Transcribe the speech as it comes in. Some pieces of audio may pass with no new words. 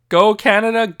Go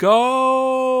Canada, go!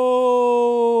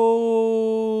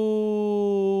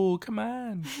 Come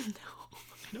on. No,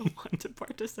 I don't want to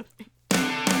participate.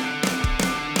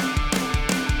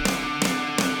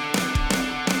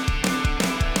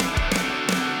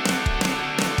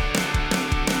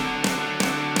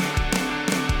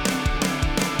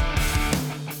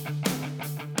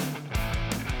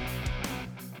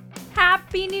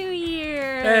 Happy New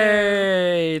Year!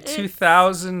 Hey,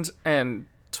 2021.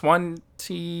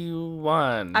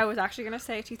 I was actually going to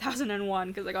say 2001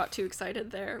 because I got too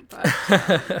excited there, but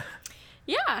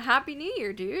yeah, Happy New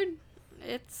Year, dude.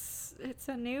 It's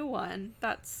a new one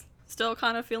that's still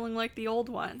kind of feeling like the old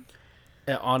one.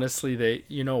 And honestly,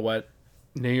 you know what?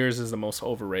 New Year's is the most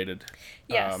overrated.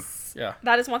 Yes. Yeah.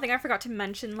 That is one thing I forgot to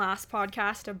mention last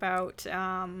podcast about,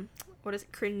 what is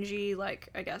it, cringy, like,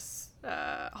 I guess,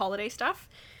 holiday stuff.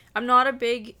 I'm not a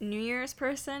big New Year's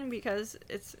person because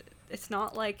it's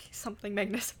not like something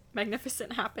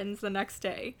magnificent happens the next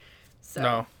day. So,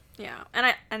 No. yeah.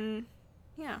 I don't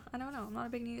know. I'm not a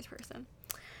big New Year's person.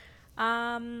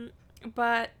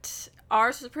 But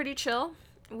ours was pretty chill.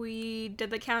 We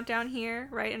did the countdown here,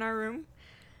 right in our room.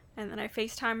 And then I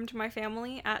FaceTimed my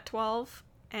family at 12,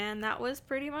 and that was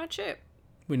pretty much it.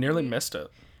 We nearly missed it.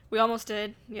 We almost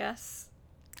did, yes.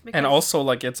 And also,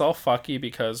 like, it's all fucky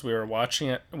because we were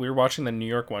watching the New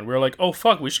York one. We were like, oh,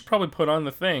 fuck, we should probably put on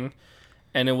the thing.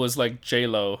 And it was, like,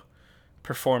 J-Lo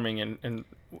performing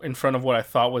in front of what I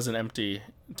thought was an empty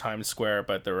Times Square,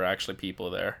 but there were actually people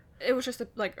there. It was just,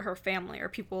 like, her family or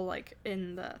people, like,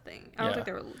 in the thing. I don't think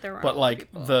there were But,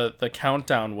 like, people. the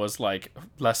countdown was, like,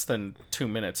 less than 2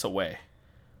 minutes away.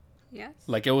 Yes.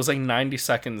 Like, it was, like, 90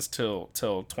 seconds till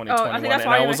 2021. I think that's and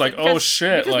why I was like, oh,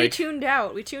 shit. Because like, we tuned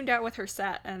out. We tuned out with her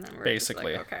set, and then we were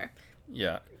basically. just like, okay.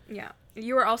 Yeah. Yeah.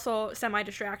 You were also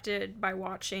semi-distracted by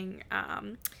watching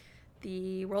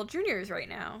the World Juniors right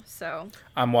now, so...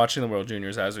 I'm watching the World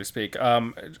Juniors as we speak.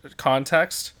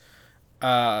 Context.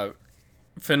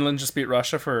 Finland just beat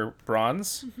Russia for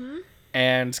bronze. Mm-hmm.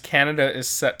 And Canada is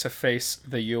set to face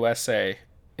the USA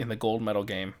in the gold medal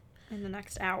game. In the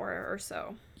next hour or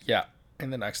so. Yeah, in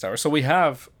the next hour. So we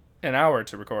have an hour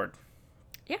to record.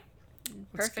 Yeah.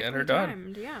 Let's Perfectly get her done.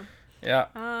 timed, yeah.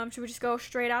 Yeah. Should we just go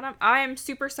straight at them? I am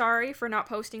super sorry for not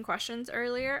posting questions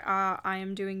earlier. I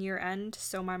am doing year end,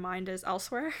 so my mind is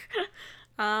elsewhere.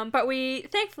 But we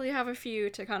thankfully have a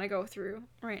few to kind of go through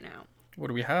right now. What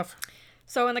do we have?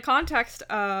 So in the context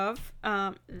of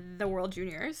the World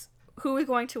Juniors, who is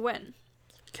going to win?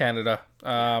 Canada.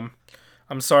 I'm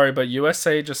sorry, but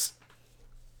USA just...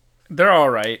 They're all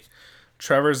right.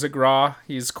 Trevor Zegras,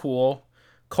 he's cool.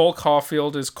 Cole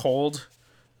Caulfield is cold.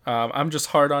 I'm just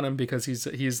hard on him because he's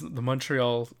the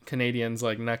Montreal Canadiens'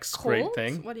 like next Cold? great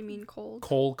thing. What do you mean cold?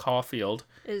 Cole Caulfield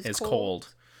is cold.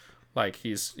 cold. Like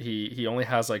he only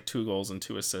has like 2 goals and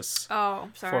 2 assists. Oh,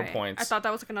 sorry. 4 points. I thought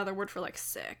that was like another word for like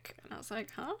sick, and I was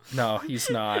like, huh? No, he's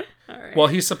not. All right. Well,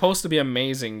 he's supposed to be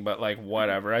amazing, but like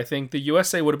whatever. I think the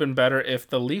USA would have been better if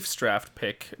the Leafs draft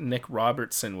pick Nick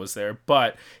Robertson was there,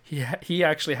 but he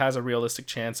actually has a realistic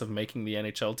chance of making the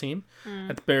NHL team.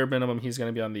 At the bare minimum, he's going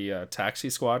to be on the taxi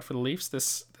squad for the Leafs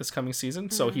this coming season.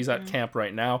 So he's at camp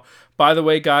right now. By the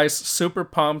way, guys, super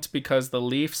pumped because the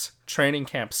Leafs training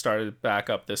camp started back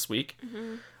up this week.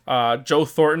 Joe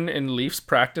Thornton in Leafs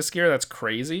practice gear. That's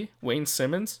crazy. Wayne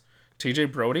Simmons,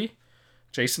 TJ Brody,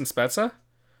 Jason Spezza.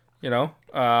 You know,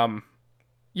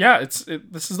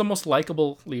 this is the most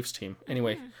likable Leafs team.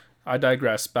 Anyway, I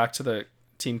digress. Back to the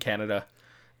Team Canada.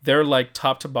 They're like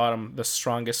top to bottom the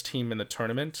strongest team in the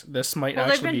tournament. This might they've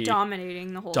actually been be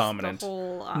dominating the whole. dominant. The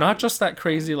whole, not just that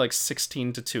crazy like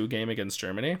 16-2 game against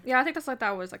Germany. Yeah, I think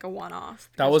that was like a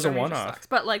one-off. That was a Germany just one-off. sucks.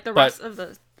 But like the rest of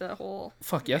the whole.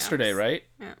 Fuck, yesterday, right?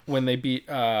 Yeah. When they beat,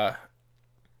 or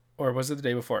was it the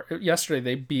day before? Yesterday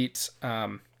they beat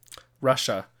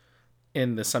Russia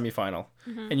in the semifinal.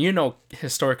 And you know,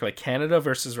 historically, Canada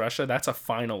versus Russia, that's a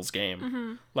finals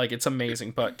game. Like, it's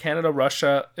amazing. But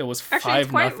Canada-Russia, it was 5-0. Actually, it's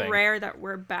quite rare that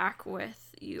we're back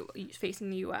with you facing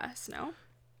the U.S., no?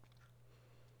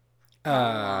 How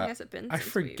long has it been I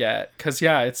since forget. Because,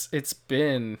 yeah, it's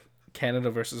been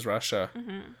Canada versus Russia.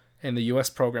 And the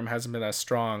U.S. program hasn't been as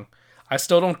strong. I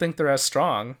still don't think they're as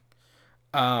strong.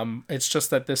 It's just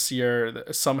that this year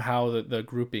somehow the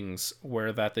groupings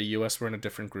were that the US were in a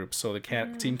different group, so the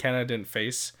Team Canada didn't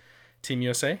face Team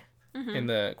USA in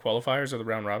the qualifiers or the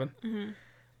round robin.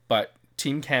 But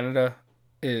Team Canada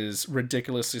is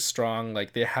ridiculously strong.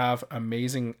 Like, they have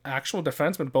amazing actual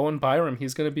defensemen. Bowen Byram,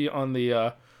 he's going to be on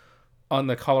the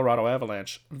Colorado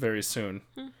Avalanche very soon.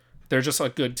 They're just a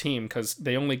good team because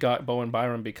they only got Bowen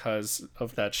Byram because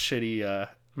of that shitty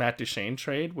Matt Duchene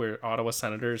trade where Ottawa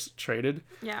Senators traded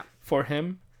Yeah. for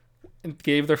him, and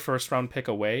gave their first round pick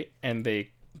away, and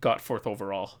they got 4th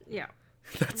overall. Yeah.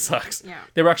 That sucks. Yeah.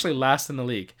 They were actually last in the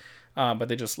league, but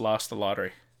they just lost the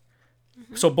lottery.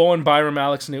 So Bowen Byram,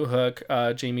 Alex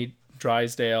Newhook, Jamie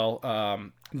Drysdale,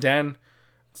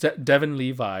 Devin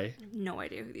Levi. No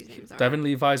idea who these names are. Devin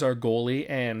Levi's our goalie,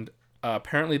 and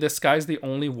apparently this guy's the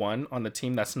only one on the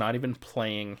team that's not even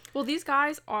playing. Well, these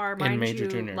guys are, mind Major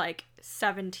you, Junior. like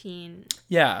 17.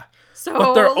 Yeah. So,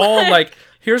 But they're all like,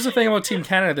 here's the thing about Team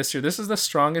Canada this year. This is the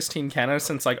strongest Team Canada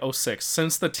since like 06.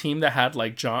 Since the team that had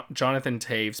like Jonathan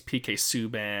Taves, PK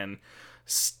Subban,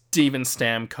 Steven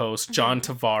Stamkos, John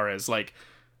Tavares. Like,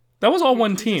 that was all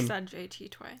one You team. just said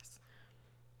JT twice.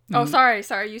 Oh, sorry.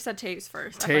 You said Taves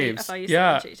first. Taves. I thought you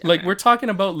yeah. said JT. Like, Okay. we're talking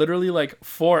about literally like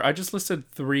 4. I just listed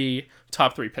 3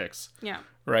 top 3 picks. Yeah.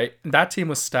 Right? That team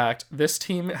was stacked. This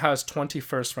team has 20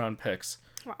 first round picks.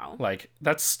 Wow. Like,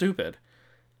 that's stupid.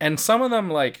 And some of them,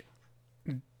 like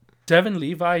Devin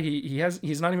Levi,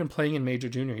 he's not even playing in Major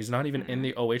Junior. He's not even in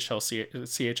the OHL,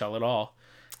 CHL at all.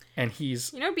 And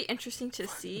he's... You know, it'd be interesting to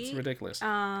see. It's ridiculous.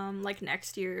 Like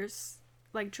next year's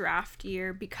like draft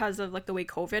year because of like the way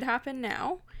COVID happened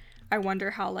now. I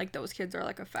wonder how like those kids are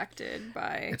like affected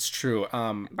by It's true.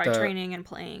 training and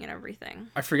playing and everything.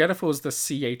 I forget if it was the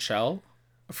CHL.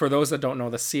 For those that don't know,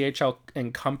 the CHL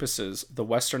encompasses the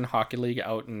Western Hockey League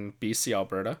out in BC,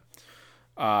 Alberta,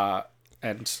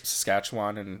 and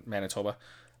Saskatchewan and Manitoba.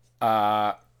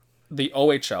 The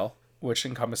OHL, which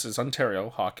encompasses Ontario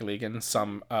Hockey League and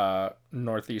some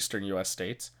northeastern U.S.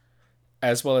 states,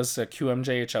 as well as the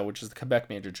QMJHL, which is the Quebec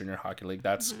Major Junior Hockey League.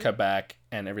 That's Quebec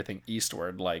and everything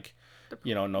eastward, like,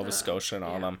 Nova Scotia and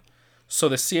all of them. So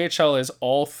the CHL is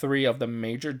all 3 of the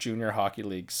major junior hockey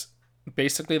leagues.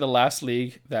 Basically the last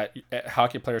league that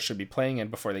hockey players should be playing in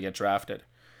before they get drafted.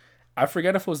 I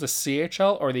forget if it was the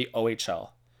CHL or the OHL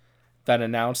that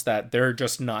announced that they're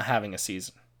just not having a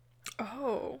season.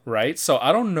 Oh. Right? So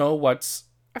I don't know what's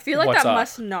I feel like What's that up?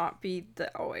 must not be the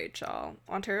OHL.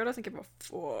 Ontario doesn't give a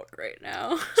fuck right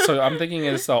now. So I'm thinking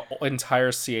it's the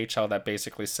entire CHL that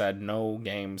basically said no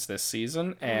games this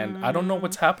season. And I don't know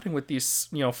what's happening with these,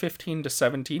 15 to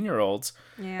 17-year-olds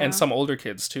Yeah. and some older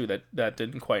kids too that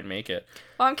didn't quite make it.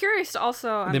 Well, I'm curious to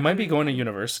also. They might be going to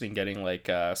university and getting like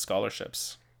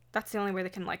scholarships. That's the only way they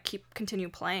can like continue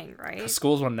playing, right?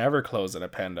 Schools will never close in a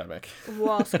pandemic.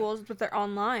 Well, schools, but they're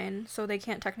online, so they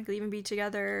can't technically even be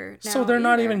together now. So they're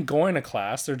not either. even going to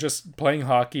class. They're just playing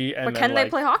hockey. And But then, can they like,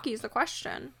 play hockey is the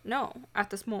question. No. At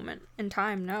this moment in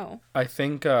time, no. I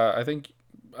think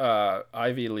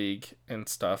Ivy League and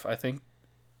stuff. I think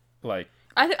like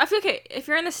I feel okay. If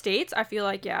you're in the States, I feel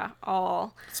like, yeah,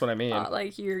 all that's what I mean.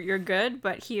 like you're good,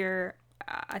 but here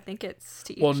I think it's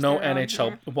to each Well, no their own NHL.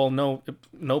 here. Well,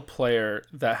 no player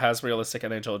that has realistic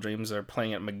NHL dreams are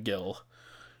playing at McGill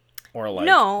or like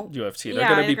No. UFT. They're Yeah,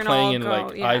 gonna be they're playing in all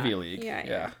like yeah. Ivy League.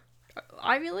 Yeah.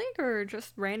 Ivy League or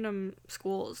just random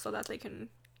schools so that they can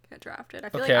get drafted. I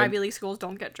feel Okay, like Ivy League schools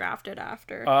don't get drafted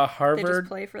after. They just Harvard.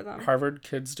 play for them. Harvard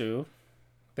kids do.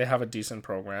 They have a decent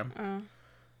program. Oh.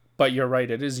 But you're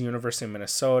right. It is University of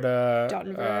Minnesota.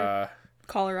 Denver.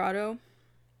 Colorado.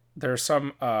 There's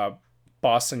some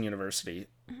Boston University.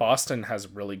 Boston has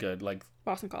really good like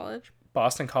Boston College.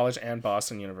 Boston College and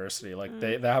Boston University. Like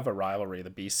they have a rivalry,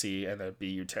 the BC and the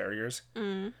BU Terriers.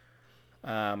 It's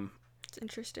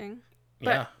interesting.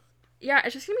 Yeah. Yeah,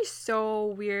 it's just gonna be so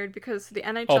weird because the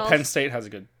NHL. Oh, Penn State has a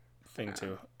good thing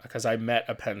too. Because I met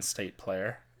a Penn State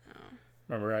player.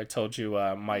 Remember I told you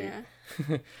my Yeah.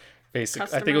 basic. I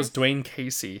think it was Dwayne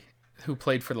Casey who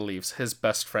played for the Leafs. His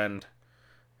best friend,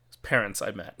 his parents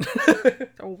I met.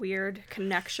 A weird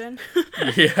connection.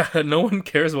 Yeah, no one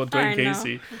cares about Dwayne I know.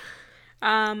 Casey.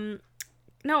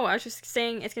 No, I was just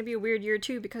saying it's gonna be a weird year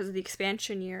too because of the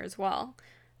expansion year as well.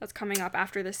 That's coming up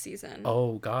after this season.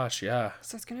 Oh gosh, yeah.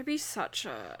 So it's gonna be such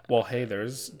a. Well, hey,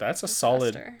 that's a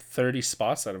solid Disaster. 30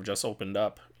 spots that have just opened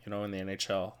up, in the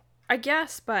NHL. I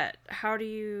guess, but how do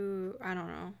you? I don't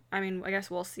know. I mean, I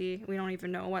guess we'll see. We don't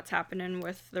even know what's happening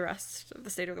with the rest of the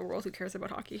state of the world. Who cares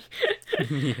about hockey?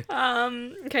 Okay,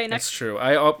 next. That's true.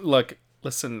 Look.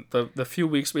 Listen, the few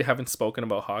weeks we haven't spoken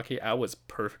about hockey, I was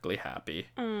perfectly happy.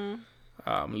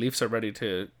 Leafs are ready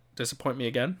to disappoint me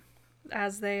again.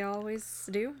 As they always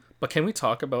do. But can we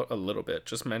talk about a little bit?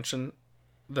 Just mention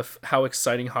how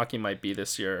exciting hockey might be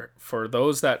this year. For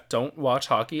those that don't watch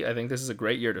hockey, I think this is a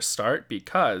great year to start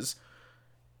because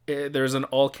there's an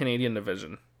all-Canadian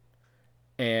division.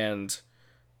 And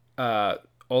all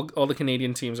the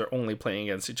Canadian teams are only playing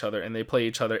against each other, and they play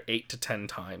each other 8 to 10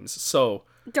 times. So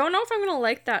Don't know if I'm gonna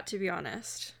like that, to be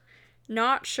honest.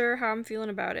 Not sure how I'm feeling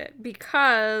about it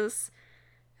because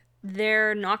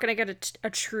they're not going to get a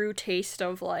true taste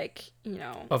of, like, you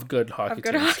know, of good hockey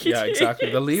good teams. hockey Yeah, teams. exactly.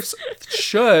 The Leafs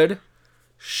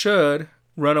should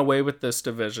run away with this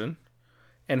division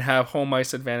and have home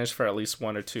ice advantage for at least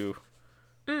 1 or 2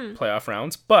 playoff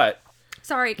rounds. But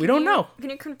sorry, we don't know. Can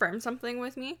you confirm something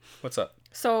with me? What's up?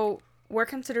 So we're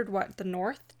considered what, the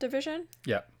North Division?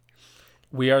 Yeah.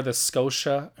 We are the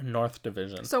Scotia North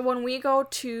Division. So when we go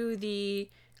to the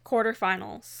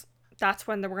quarterfinals, that's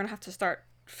when we're going to have to start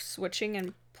switching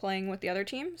and playing with the other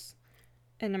teams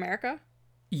in America?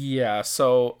 Yeah,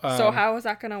 so... so how is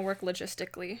that going to work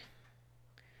logistically?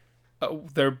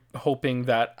 They're hoping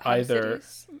that Hub either...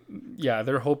 cities? Yeah,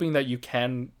 they're hoping that you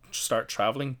can start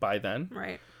traveling by then.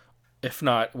 Right. If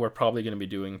not, we're probably going to be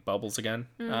doing bubbles again.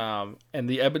 And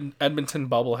the Edmonton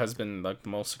bubble has been like the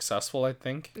most successful, I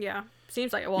think. Yeah.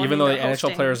 Seems like it. Well, Even though the they're NHL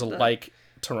hosting players like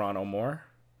Toronto more.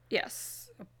 Yes.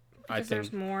 I Because think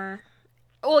there's more...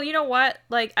 Well, you know what?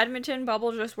 Like, Edmonton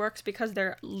bubble just works because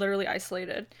they're literally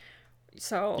isolated.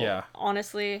 So, Yeah.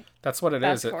 honestly... that's what it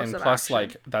That's is. course And of plus, action.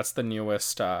 like, that's the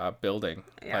newest building.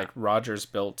 Yeah. Like, Rogers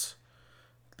built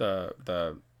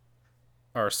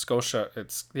or Scotia,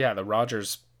 the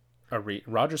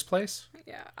Rogers Place?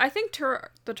 Yeah. I think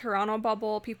the Toronto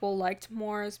bubble people liked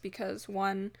more is because,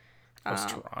 one... Was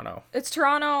Toronto. It's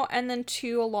Toronto, and then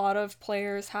 2, a lot of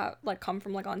players have come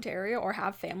from Ontario or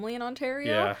have family in Ontario,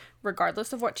 Yeah.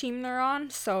 regardless of what team they're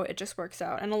on. So it just works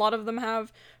out, and a lot of them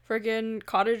have friggin'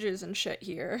 cottages and shit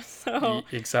here. So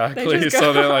Exactly. they just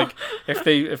So go. they're like, if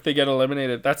they get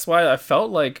eliminated, that's why I felt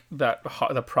like that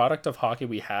the product of hockey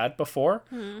we had before,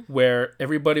 where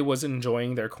everybody was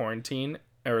enjoying their quarantine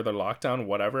or their lockdown,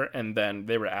 whatever, and then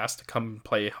they were asked to come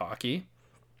play hockey.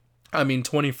 I mean,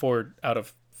 24 out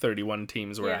of 31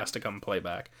 teams were asked to come play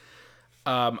back.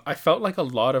 I felt like a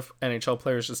lot of NHL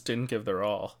players just didn't give their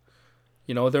all.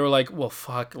 You know, they were like, well,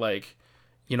 fuck, like,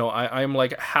 you know, I'm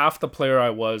like half the player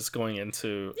I was going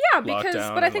into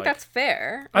lockdown. But I think that's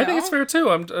fair. I think it's fair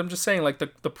too. I'm just saying, like, the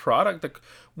product,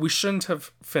 we shouldn't have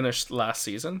finished last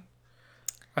season.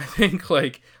 I think,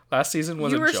 like, last season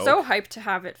was a joke. You were so hyped to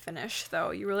have it finish, though.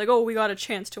 You were like, oh, we got a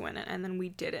chance to win it, and then we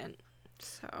didn't.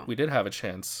 So We did have a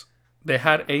chance. They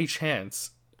had a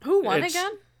chance. who won It's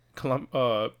again?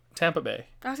 Tampa Bay.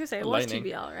 I was gonna say it was Lightning.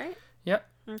 TBL, right? Yeah.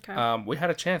 Okay. We had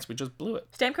a chance. We just blew it.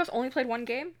 Stamkos only played 1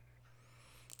 game.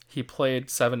 He played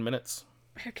 7 minutes.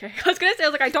 Okay, I was gonna say,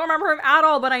 I don't remember him at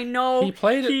all, but I know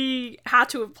He had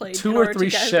to have played 2 in or order 3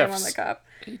 to get his name on the shifts. cup.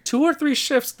 2 or 3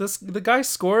 shifts. The guy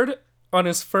scored on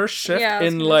his first shift Yeah, I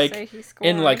was in gonna say he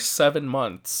scored. 7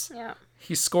 months. Yeah,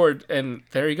 He scored, and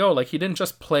there you go. Like, he didn't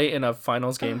just play in a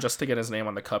finals game just to get his name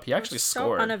on the cup. He actually so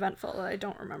scored. uneventful that I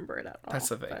don't remember it at all. That's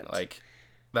the thing. but- Like,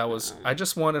 that was I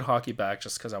just wanted hockey back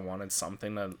just because I wanted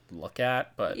something to look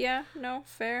at. But yeah, no,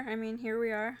 fair. I mean, here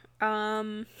we are.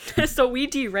 So we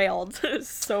derailed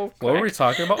so quick. what were we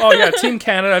talking about? Oh yeah, Team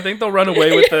Canada. I think they'll run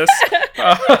away with this.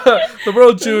 The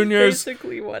World That's Juniors.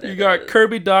 basically what You it got is.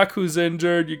 Kirby Doc, who's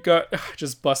injured. You got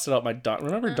just busted out my Don.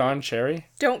 Remember Don Cherry?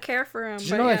 Don't care for him. Did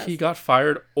you know that he got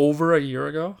fired over a year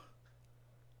ago?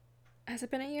 Has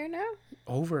it been a year now?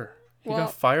 Over. He Well,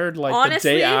 got fired like the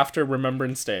honestly- day after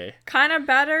Remembrance Day. Kind of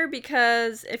better,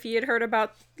 because if he had heard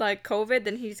about COVID,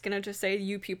 then he's gonna just say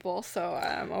 "you people." So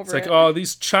I'm over It's like, it. oh,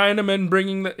 these Chinamen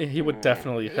bringing the. He would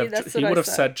definitely have. that's He what I would have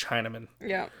said. said Chinaman.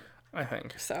 Yeah. I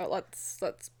think. So let's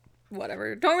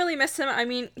whatever. Don't really miss him. I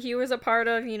mean, he was a part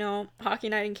of Hockey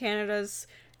Night in Canada's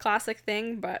classic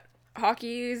thing, but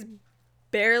hockey's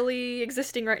barely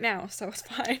existing right now, so it's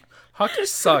fine. Hockey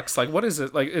sucks. Like, what is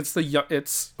it? Like,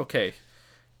 it's okay.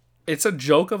 It's a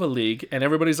joke of a league, and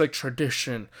everybody's like,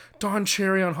 tradition. Don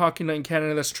Cherry on Hockey Night in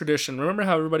Canada, that's tradition. Remember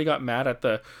how everybody got mad at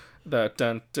the dun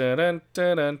dun dun dun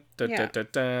dun dun Yeah. dun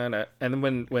dun dun, and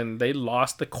then when they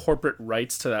lost the corporate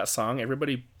rights to that song,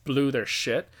 everybody blew their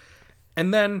shit.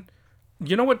 And then,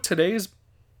 you know what today's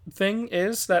thing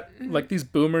is that like these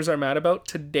boomers are mad about?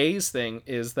 Today's thing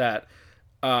is that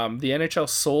the NHL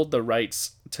sold the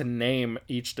rights to name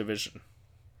each division.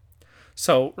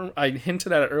 So I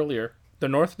hinted at it earlier. The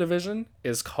North Division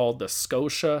is called the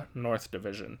Scotia North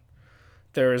Division.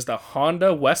 There is the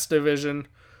Honda West Division.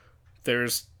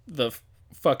 There's the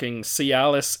fucking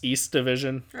Cialis East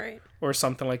Division Right. or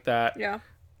something like that. Yeah.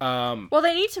 Well,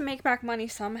 they need to make back money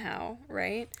somehow,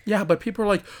 right? Yeah, but people are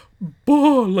like,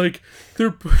 "Bah!" Like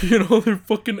they're they're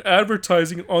fucking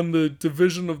advertising on the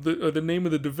division of the name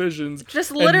of the divisions.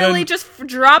 Just and literally then just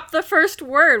drop the first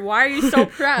word. Why are you so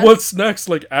pressed? what's next?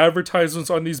 Like advertisements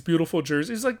on these beautiful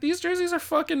jerseys. Like these jerseys are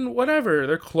fucking whatever.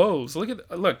 They're clothes. Look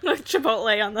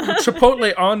Chipotle on the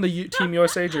Chipotle on the Team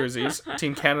USA jerseys.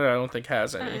 Team Canada, I don't think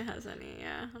has any. It has any,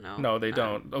 yeah. No, they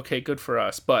don't. Okay, good for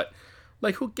us. But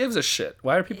Like, who gives a shit?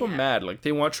 Why are people Yeah. mad? Like,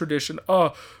 they want tradition.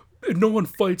 Oh, no one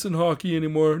fights in hockey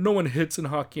anymore. No one hits in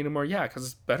hockey anymore. Yeah, because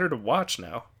it's better to watch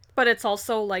now. But it's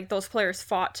also like those players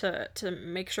fought to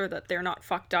make sure that they're not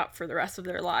fucked up for the rest of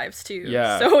their lives too.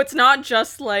 Yeah. So it's not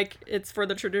just like it's for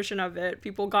the tradition of it.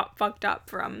 People got fucked up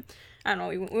from, I don't know,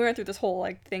 we went through this whole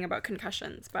like thing about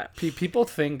concussions, but People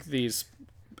think these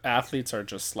athletes are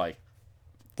just like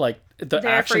the There for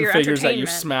action your figures that you entertainment,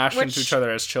 smash into which- each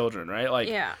other as children, right? Like,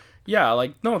 yeah. yeah,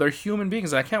 like, no, they're human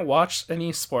beings. I can't watch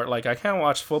any sport. Like, I can't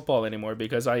watch football anymore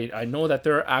because I know that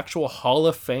there are actual Hall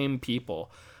of Fame people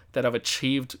that have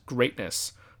achieved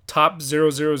greatness. Top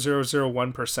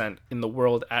 0.0001% in the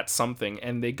world at something,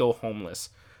 and they go homeless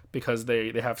because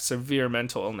they have severe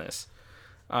mental illness.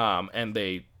 And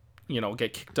they,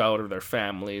 get kicked out of their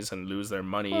families and lose their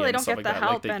money. Well, they and don't stuff get like the that.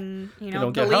 help, Like, and don't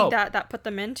the get league help. that put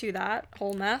them into that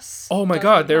whole mess. Oh my doesn't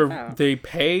God, help out. they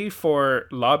pay for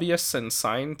lobbyists and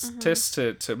scientists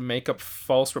to make up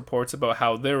false reports about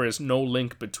how there is no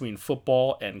link between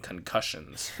football and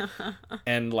concussions,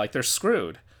 and like they're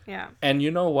screwed. Yeah. And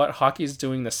you know what? Hockey's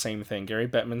doing the same thing. Gary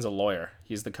Bettman's a lawyer.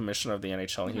 He's the commissioner of the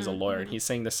NHL, and he's a lawyer, and he's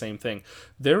saying the same thing.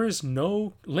 There is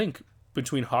no link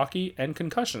between hockey and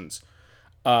concussions.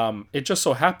 It just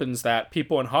so happens that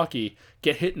people in hockey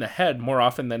get hit in the head more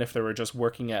often than if they were just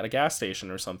working at a gas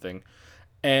station or something.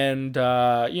 And,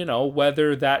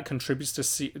 whether that contributes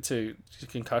to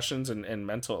concussions and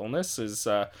mental illness is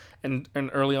and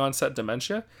early onset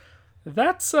dementia,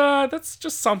 that's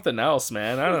just something else,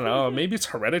 man. I don't know. Maybe it's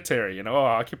hereditary,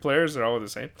 hockey players are all the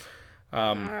same.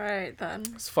 All right, then.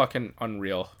 It's fucking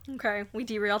unreal. Okay, we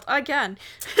derailed again.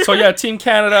 So, yeah, Team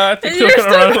Canada, I think You're they're going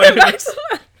to still run away going with back this. to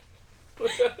that.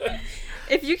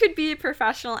 If you could be a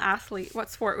professional athlete, what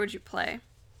sport would you play?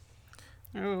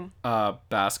 Oh.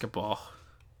 Basketball.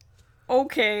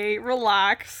 Okay,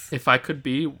 relax. If I could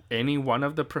be any one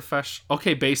of the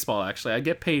okay, baseball, actually. I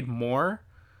get paid more.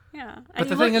 Yeah. But And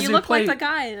the you thing is, you you look play- like the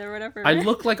guy or whatever. I right?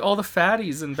 look like all the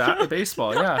fatties in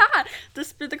baseball, yeah. that.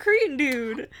 The Korean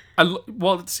dude.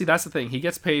 Well, see, that's the thing. He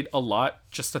gets paid a lot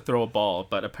just to throw a ball,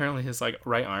 but apparently his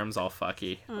right arm's all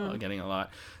fucky, getting a lot.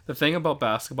 The thing about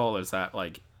basketball is that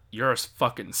you're a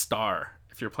fucking star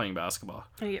if you're playing basketball.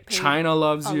 And you get paid China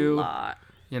loves a you. lot.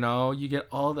 You get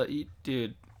all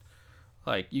dude.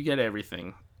 You get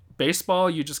everything. Baseball,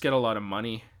 you just get a lot of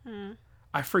money.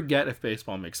 I forget if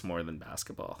baseball makes more than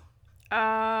basketball.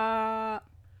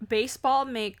 Baseball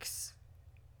makes.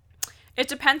 It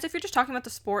depends if you're just talking about the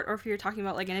sport or if you're talking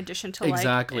about in addition to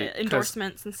Exactly, 'cause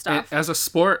endorsements and stuff. As a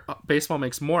sport, baseball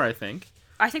makes more, I think.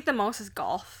 I think the most is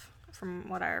golf, from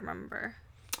what I remember.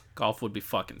 Golf would be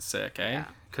fucking sick, eh? Yeah.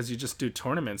 Because you just do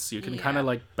tournaments. You can Yeah. kind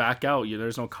of back out.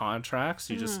 There's no contracts.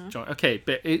 You just join. Okay,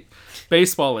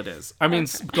 baseball it is. I mean,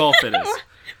 golf it is.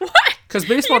 What? Because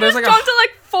baseball, You there's just jumped to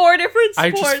 4 different I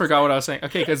sports. just forgot what I was saying.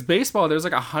 Okay, because baseball, there's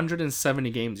 170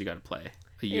 games you got to play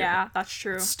a year. Yeah, that's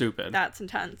true. Stupid. That's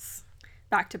intense.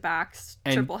 Back to backs,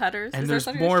 And- triple headers. And Is there there's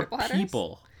such thing as more triple headers?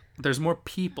 people. There's more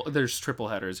people. There's triple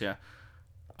headers, yeah.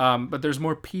 But there's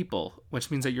more people,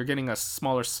 which means that you're getting a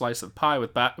smaller slice of pie.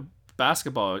 With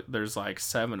basketball, there's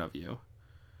 7 of you.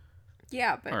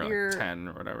 Yeah, but Or you're 10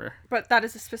 or whatever. But that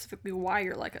is specifically why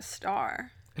you're a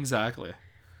star. Exactly.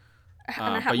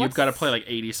 And But you've got to what's- play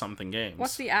 80 something games.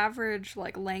 What's the average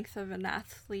length of an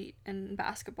athlete in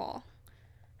basketball?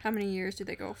 How many years do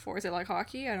they go for? Is it like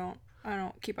hockey? I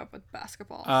don't keep up with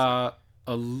basketball.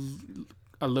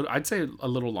 A little, I'd say a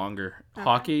little longer. Okay.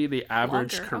 Hockey, the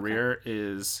average Longer, career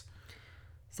is.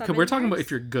 Okay, 7 we're talking about years?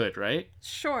 if you're good, right?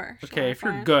 Sure. Okay, if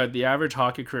you're fine. good, the average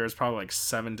hockey career is probably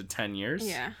 7 to 10 years.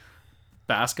 Yeah.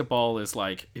 Basketball is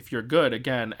if you're good,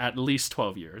 again, at least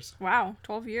 12 years. Wow,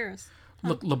 12 years.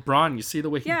 Look, LeBron, you see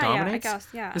the way he dominates? Yeah, I guess,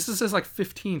 yeah. This is his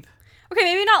 15th. Okay,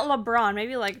 maybe not LeBron,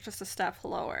 maybe just a step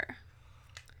lower.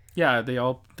 Yeah, they're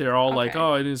all Okay.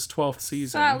 oh, it is 12th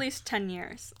season. So at least 10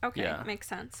 years. Okay, Yeah. makes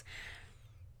sense.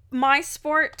 My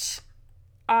sport,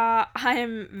 I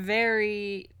am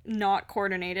very not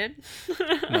coordinated.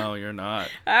 No, you're not.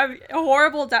 I have a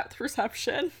horrible depth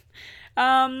perception.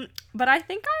 But I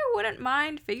think I wouldn't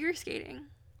mind figure skating.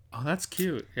 Oh, that's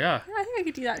cute. Yeah. I think I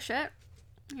could do that shit.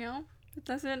 It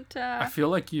doesn't. I feel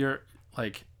like you're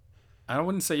I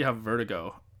wouldn't say you have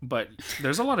vertigo, but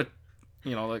there's a lot of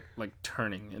like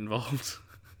turning involved.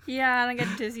 Yeah, and I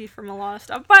get dizzy from a lot of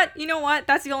stuff. But you know what?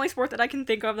 That's the only sport that I can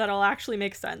think of that'll actually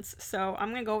make sense. So I'm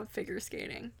gonna go with figure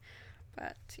skating.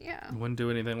 But yeah, You wouldn't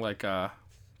do anything like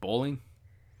bowling?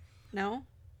 no.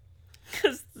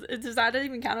 Because does that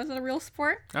even count as a real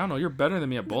sport? I don't know. You're better than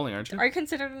me at bowling, aren't you? Are you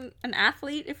considered an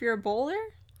athlete if you're a bowler?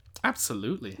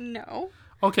 Absolutely. No.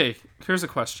 Okay, here's a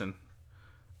question.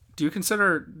 Do you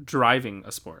consider driving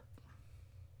a sport?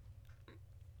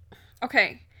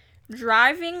 Okay.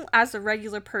 Driving as a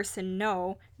regular person,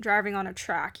 no. Driving on a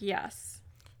track, yes.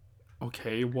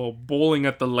 Okay, well, bowling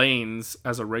at the lanes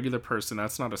as a regular person,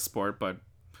 that's not a sport, but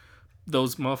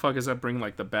those motherfuckers that bring,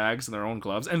 like, the bags and their own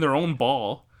gloves and their own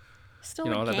ball, Still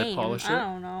you know, a that game. they polish it. I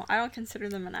don't know. I don't consider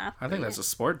them an athlete. I think that's a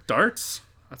sport. Darts?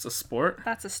 That's a sport.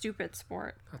 That's a stupid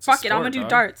sport. That's a Fuck it, I'm sport, gonna do dog.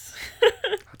 darts.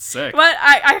 That's sick. But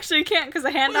I actually can't because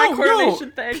the hand-eye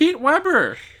coordination thing. Pete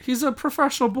Weber. He's a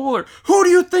professional bowler. Who do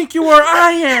you think you are?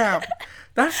 I am.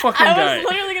 That fucking guy. I was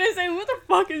literally gonna say, who the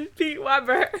fuck is Pete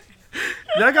Weber?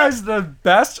 That guy's the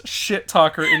best shit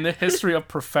talker in the history of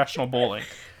professional bowling.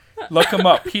 Look him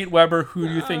up. Pete Weber, who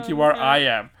do you think you are? I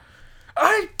am.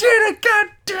 I did it! God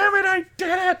damn it, I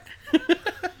did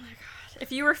it!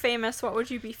 If you were famous, what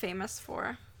would you be famous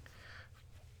for?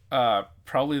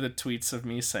 Probably the tweets of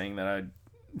me saying that I'd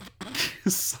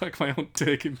suck my own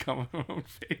dick and come on my own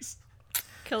face.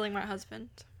 Killing my husband.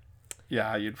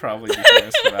 Yeah, you'd probably be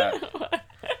famous for that.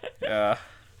 Yeah.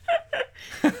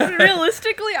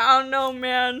 Realistically, I don't know,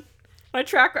 man. My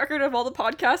track record of all the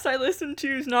podcasts I listen to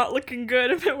is not looking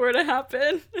good if it were to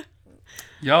happen.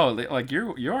 Yo, like,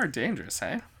 you are dangerous,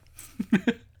 hey?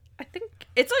 I think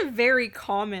it's a very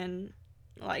common,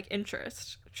 like,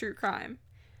 interest, true crime.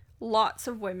 Lots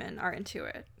of women are into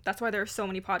it. That's why there are so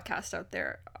many podcasts out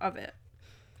there of it.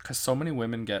 Because so many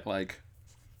women get, like,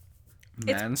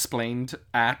 mansplained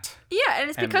at. Yeah, and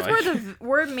it's because like,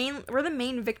 we're the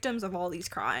main victims of all these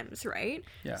crimes, right?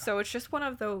 Yeah. So it's just one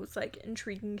of those, like,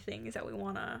 intriguing things that we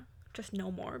want to just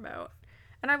know more about.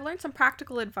 And I've learned some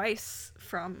practical advice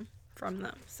from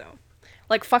them. So,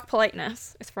 like, fuck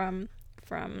politeness is from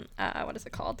what is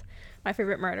it called? My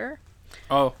Favorite Murder.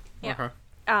 Oh, Yeah.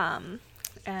 okay.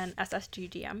 And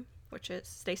SSGDM, which is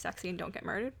Stay Sexy and Don't Get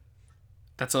Murdered.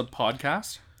 That's a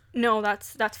podcast? No,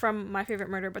 that's from My Favorite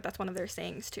Murder, but that's one of their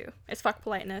sayings too. It's fuck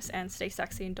politeness and stay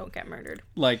sexy and don't get murdered.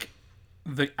 Like,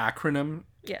 the acronym?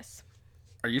 Yes.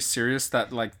 Are you serious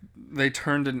that, like, they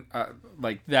turned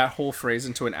like, that whole phrase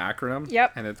into an acronym?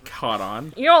 Yep. And it caught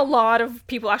on? You know, a lot of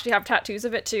people actually have tattoos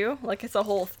of it too. Like, it's a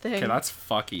whole thing. Okay, that's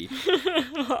fucky.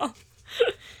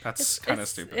 That's kind of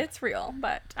stupid. It's real,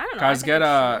 but I don't know. Guys,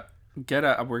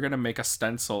 we're gonna make a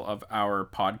stencil of our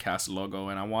podcast logo,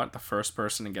 and I want the first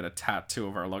person to get a tattoo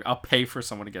of our logo. I'll pay for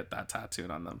someone to get that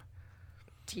tattooed on them.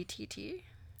 TTT?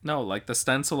 No, like the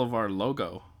stencil of our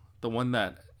logo, the one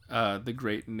that the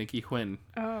great Nikki Huynh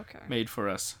made for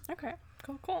us. Okay,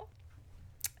 cool.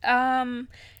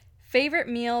 Favorite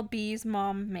meal B's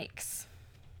mom makes?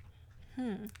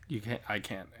 I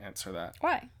can't answer that.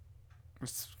 Why?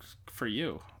 It's for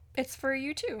you. It's for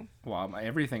you too. Well,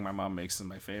 everything my mom makes is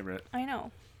my favorite. I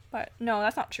know, but no,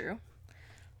 that's not true.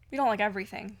 You don't like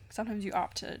everything. Sometimes you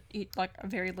opt to eat like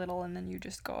very little, and then you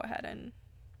just go ahead and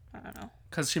I don't know.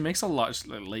 Because she makes a lot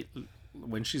late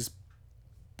when she's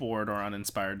bored or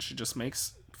uninspired. She just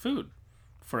makes food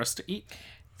for us to eat.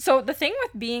 So the thing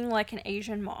with being like an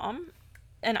Asian mom,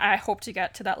 and I hope to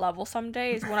get to that level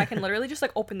someday, is when I can literally just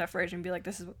like open the fridge and be like,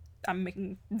 "This is I'm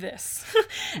making this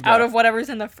out of whatever's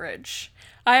in the fridge."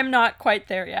 I am not quite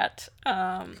there yet.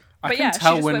 I can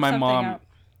tell when my mom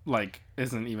like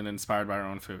isn't even inspired by her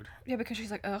own food. Yeah, because she's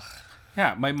like, ugh.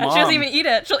 Yeah, my mom. And she doesn't even eat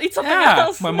it. She'll eat something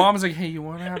else. My mom's like, "Hey, you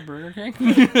want to have Burger King?"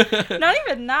 Not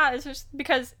even that. It's just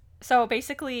because. So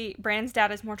basically, Brandon's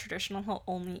dad is more traditional. He'll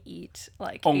only eat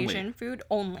like Asian food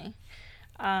only.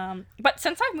 But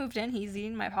since I've moved in, he's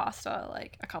eaten my pasta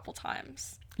like a couple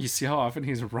times. You see how often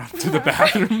he's run to the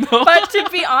bathroom though? But to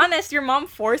be honest, your mom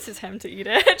forces him to eat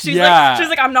it. She's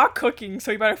like, I'm not cooking,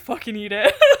 so you better fucking eat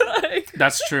it. Like...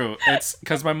 That's true. It's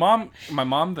because my mom,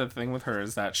 the thing with her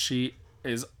is that she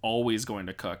is always going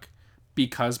to cook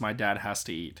because my dad has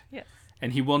to eat. Yeah.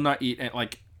 And he will not eat. And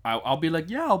like, I'll be like,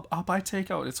 yeah, I'll buy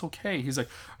takeout. It's okay. He's like,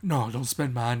 no, don't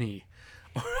spend money.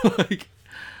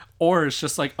 Or it's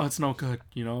just like, oh, it's no good,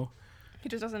 you know? He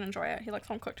just doesn't enjoy it. He likes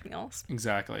home cooked meals.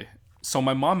 Exactly. So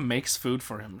my mom makes food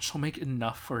for him. She'll make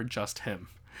enough for just him.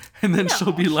 And then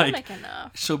she'll be like, hey,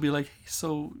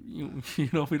 so you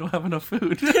know, we don't have enough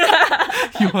food.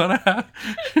 you wanna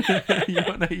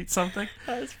eat something?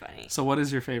 That was funny. So what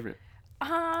is your favorite?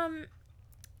 I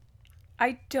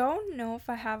don't know if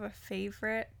I have a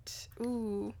favorite.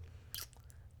 Ooh.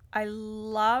 I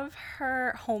love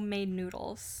her homemade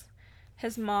noodles.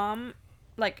 His mom,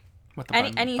 like,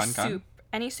 any soup.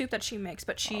 Any soup that she makes,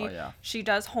 but she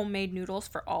does homemade noodles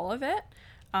for all of it.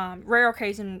 Rare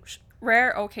occasion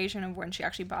of when she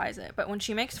actually buys it, but when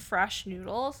she makes fresh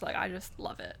noodles, like, I just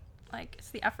love it. Like, it's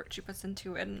the effort she puts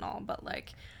into it and all, but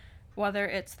like, whether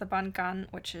it's the bankan,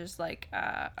 which is like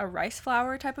a rice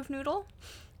flour type of noodle,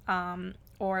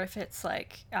 or if it's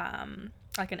like an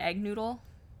egg noodle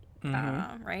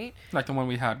right? Like the one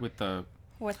we had with the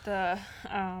What is it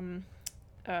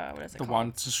the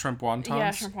called? shrimp wontons.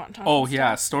 Yeah, shrimp wontons. Oh and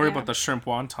yeah, stuff. story Yeah. about the shrimp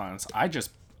wontons. I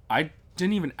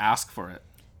didn't even ask for it.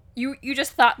 You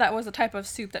just thought that was a type of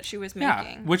soup that she was Yeah,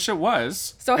 making. which it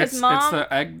was. So his it's mom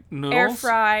the egg noodles. air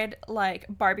fried like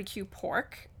barbecue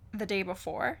pork the day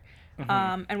before,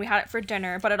 and we had it for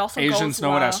dinner. But it also Asians goes know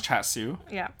well. it as chat siu.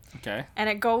 Yeah, Okay. and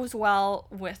it goes well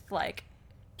with like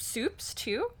soups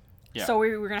too. Yeah. So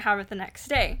we were gonna have it the next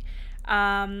day.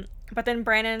 But then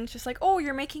Brandon's just like, "Oh,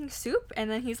 you're making soup?"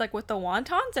 And then he's like, "With the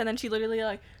wontons?" And then she literally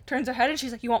like turns her head and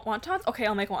she's like, "You want wontons? Okay,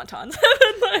 I'll make wontons."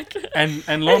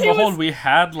 And lo and behold, we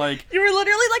had like. You were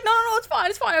literally like, "No, it's fine,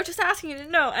 it's fine. I was just asking you to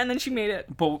know." And then she made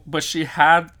it. But she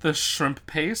had the shrimp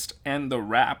paste and the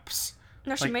wraps.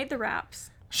 No, she made the wraps.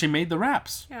 She made the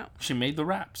wraps. Yeah. She made the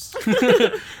wraps.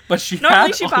 But she Normally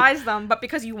had she buys them, but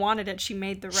because you wanted it, she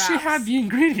made the wraps. She had the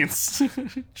ingredients.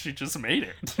 She just made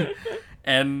it.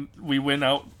 And we went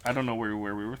out, I don't know where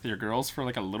we were with your girls for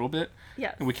like a little bit.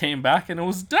 Yes. And we came back and it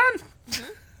was done.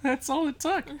 That's all it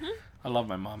took. I love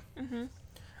my mom.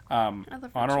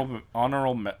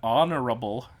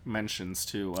 Honorable mentions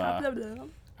to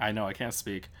I know I can't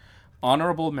speak.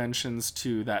 Honorable mentions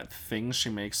to that thing she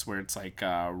makes where it's like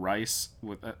rice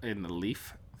with in the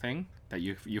leaf thing that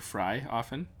you fry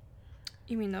often.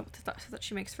 You mean the stuff that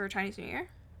she makes for Chinese New Year?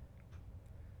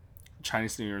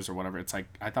 Chinese New Year's or whatever. It's like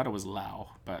I thought it was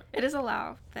Lao, but It is a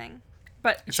Lao thing,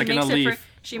 but it's she like in makes a it leaf. for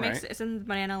she makes it's in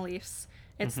banana leaves.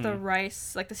 It's the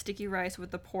rice, like the sticky rice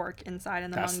with the pork inside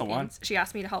and the That's mung the one. beans. She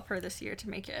asked me to help her this year to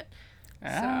make it.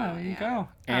 There you yeah. go.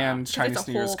 And 'Cause it's Chinese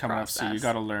a New Year's whole coming up, so you process.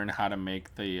 got to learn how to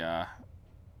make the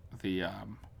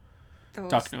Those,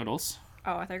 duck noodles.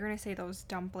 Oh, I thought you were gonna say those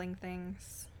dumpling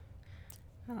things.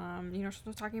 You know what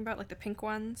I'm talking about, like the pink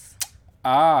ones.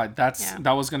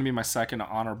 That was gonna be my second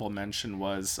honorable mention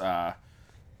was the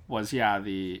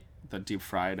deep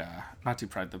fried not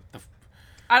deep fried the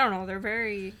I don't know. They're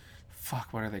very.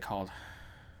 fuck, what are they called?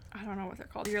 I don't know what they're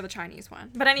called. You're the Chinese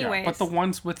one, but anyways. Yeah, but the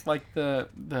ones with like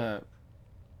the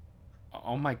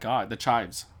oh my god, the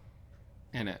chives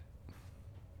in it.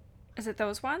 Is it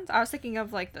those ones? I was thinking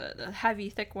of like the heavy,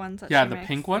 thick ones. That Yeah, she the makes.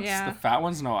 pink ones, Yeah. the fat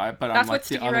ones. No, but That's I'm like with the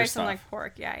sticky other rice stuff. and like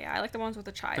pork. Yeah. I like the ones with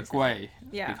the The chives. guay,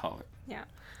 Yeah. we call it. Yeah.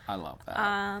 I love that.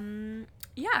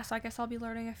 Yeah, so I guess I'll be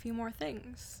learning a few more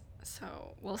things.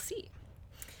 So we'll see.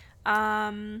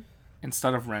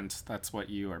 Instead of rent, that's what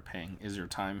you are paying, is your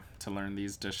time to learn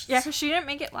these dishes. Yeah, because she didn't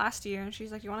make it last year, and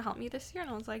she's like, "You want to help me this year?"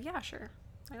 And I was like, "Yeah, sure.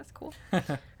 Like, that's cool.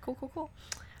 Cool.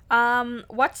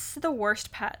 What's the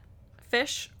worst pet?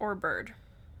 Fish or bird?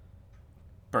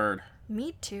 Bird.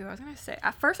 Me too. I was gonna say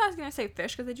at first I was gonna say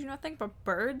fish because they do nothing, but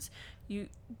birds,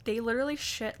 they literally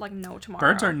shit like no tomorrow.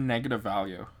 Birds are negative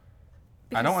value.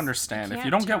 I don't Because understand. you If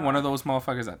you can't don't get one of tell. those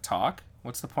motherfuckers that talk,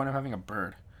 what's the point of having a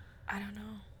bird? I don't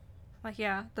know. Like,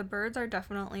 yeah, the birds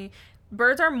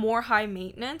are more high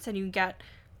maintenance, and you get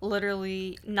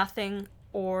literally nothing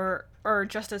or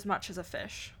just as much as a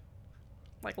fish.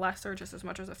 Like less or just as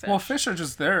much as a fish. Well, fish are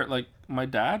just there. Like my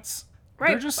dad's.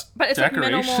 Right, They're just but it's like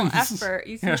minimal decorations. effort.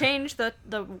 You can Yeah. change the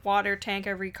water tank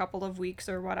every couple of weeks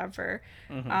or whatever.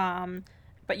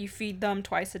 But you feed them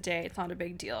twice a day. It's not a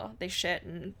big deal. They shit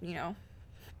and,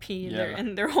 pee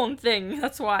in their own thing.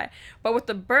 That's why. But with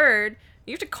the bird,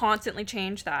 you have to constantly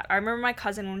change that. I remember my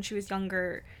cousin when she was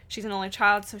younger, she's an only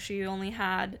child, so she only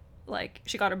had,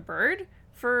 she got a bird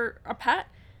for a pet.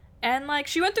 And,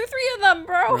 she went through 3 of them,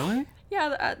 bro. Really?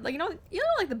 Yeah, like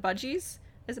the budgies?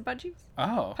 Is it budgies?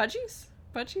 Oh. Pudgies?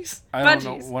 Budgies? I don't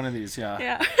know. One of these, yeah.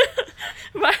 Yeah.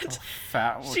 But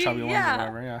Fat, chubby ones or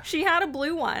whatever, yeah. she had a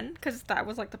blue one because that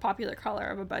was the popular color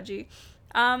of a budgie.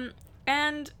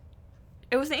 And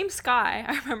it was named Sky.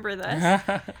 I remember this.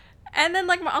 And then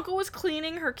my uncle was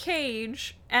cleaning her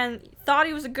cage and thought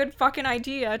it was a good fucking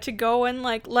idea to go and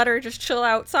let her just chill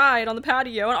outside on the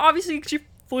patio. And obviously she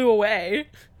flew away.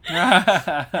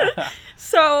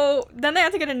 So then they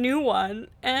had to get a new one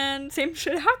and same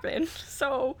shit happened.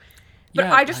 So but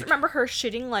Yeah, I just remember her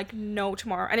shitting no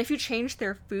tomorrow. And if you change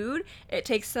their food, it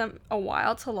takes them a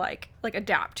while to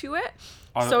adapt to it.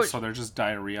 So they're just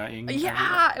diarrhea-ing everywhere?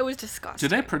 Yeah, it was disgusting.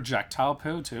 Do they projectile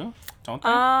poo too? Don't they?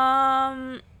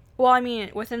 Well, I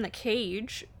mean, within the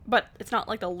cage, but it's not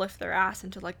they'll lift their ass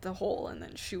into the hole and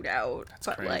then shoot out. That's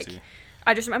but crazy.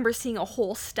 I just remember seeing a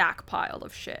whole stack pile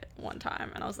of shit one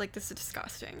time, and I was like, "This is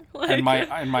disgusting." And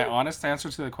my honest answer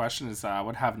to the question is that I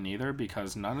would have neither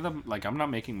because none of them I'm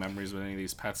not making memories with any of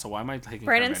these pets. So why am I taking?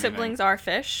 Brandon's care of anything? siblings are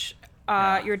fish.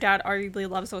 Yeah. Your dad arguably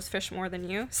loves those fish more than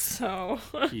you, so.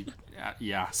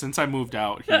 Yeah. Since I moved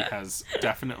out, he has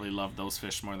definitely loved those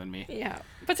fish more than me. Yeah,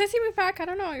 but since you moved back, I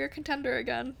don't know. You're a contender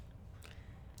again.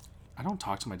 I don't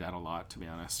talk to my dad a lot, to be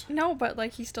honest. No, but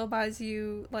like he still buys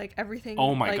you like everything.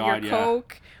 Oh my like, God, your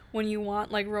Coke when you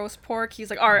want like roast pork. He's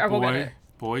like, all right, I'll go get it.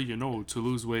 Boy, you know, to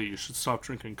lose weight, you should stop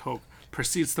drinking Coke.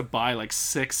 Proceeds to buy like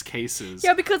 6 cases.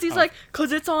 Yeah, because he's like,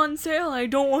 because it's on sale. I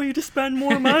don't want you to spend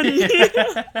more money.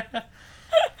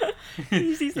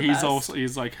 He's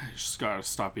like, I just gotta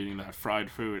stop eating that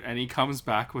fried food, and he comes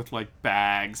back with like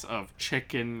bags of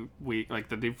chicken like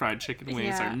the deep fried chicken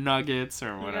wings or nuggets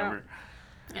or whatever.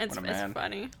 Yeah. It's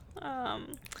funny.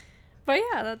 But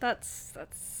yeah,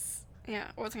 that's yeah.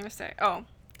 What was I gonna say? Oh,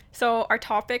 so our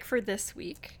topic for this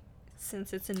week,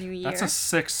 since it's a new year. That's a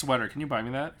sick sweater. Can you buy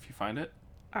me that if you find it?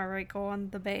 All right, go on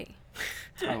the bay.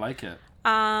 I like it.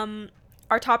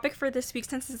 Our topic for this week,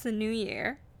 since it's a new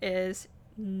year, is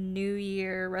New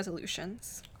Year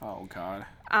resolutions. Oh God.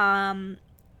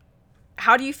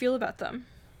 How do you feel about them?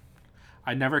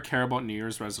 I never care about New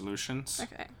Year's resolutions.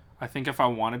 Okay. I think if I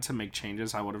wanted to make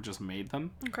changes, I would have just made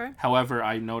them. Okay. However,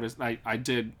 I noticed I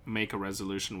did make a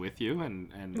resolution with you, and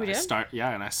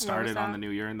I started on the new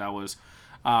year, and that was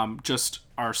just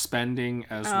our spending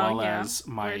as well as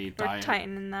my diet. We're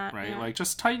tightening that, right? Yeah. Like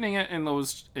just tightening it, and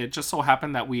it just so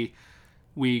happened that we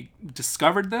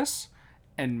discovered this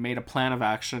and made a plan of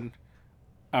action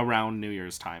around New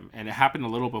Year's time, and it happened a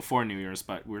little before New Year's,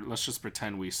 but let's just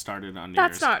pretend we started on New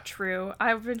Year's. That's not true.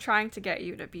 I've been trying to get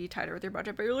you to be tighter with your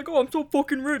budget, but you're like, oh, I'm so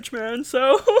fucking rich, man.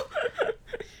 So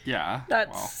yeah,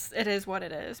 it is what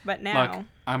it is. But now, look,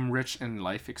 I'm rich in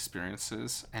life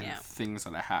experiences and things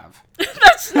that I have.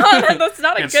 that's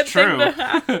not a it's good true. thing to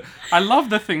have. I love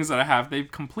the things that I have. They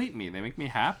complete me. They make me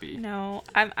happy. No,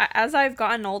 as I've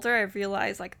gotten older, I've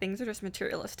realized like things are just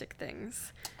materialistic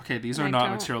things. Okay, these are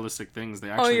not materialistic things. They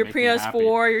actually your make PS4, me happy.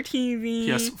 your TV,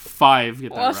 PS5.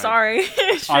 Get that right. Sorry.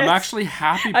 I'm actually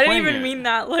happy. I didn't even mean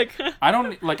that. Like I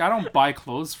don't buy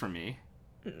clothes for me.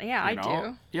 Yeah, I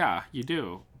do. Yeah, you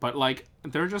do. But like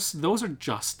those are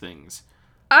just things.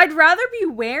 I'd rather be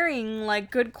wearing like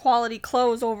good quality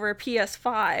clothes over a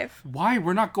PS5. Why?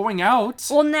 We're not going out.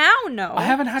 Well, now no. I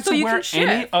haven't had to wear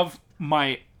any of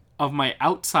my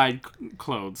outside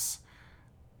clothes,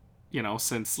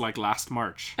 since like last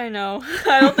March. I know.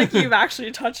 I don't think you've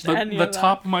actually touched any of that. The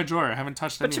top of my drawer, I haven't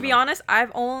touched any. But to be honest,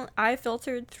 I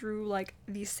filtered through like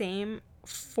the same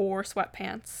 4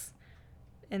 sweatpants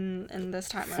in this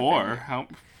time. 4? How?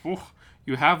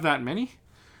 You have that many?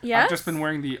 Yes. I've just been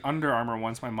wearing the Under Armour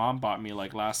ones my mom bought me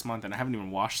like last month, and I haven't even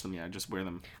washed them yet. I just wear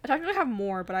them. I technically have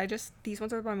more, but these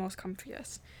ones are my most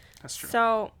comfiest. That's true.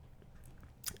 So,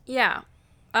 yeah.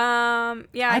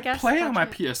 I guess. I play on my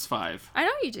PS5. I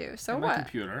know you do. So and what? My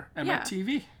computer and my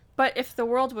TV. But if the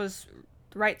world was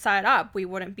right side up, we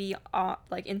wouldn't be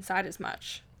like inside as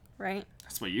much, right?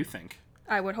 That's what you think.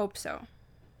 I would hope so.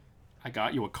 I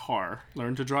got you a car.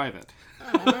 Learn to drive it.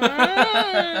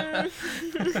 I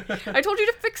told you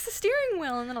to fix the steering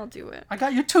wheel, and then I'll do it. I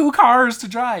got you 2 cars to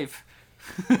drive.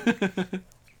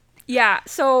 Yeah,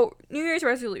 so New Year's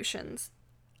resolutions.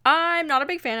 I'm not a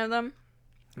big fan of them.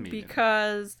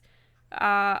 Because,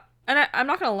 and I'm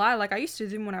not gonna lie, like, I used to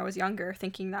do them when I was younger,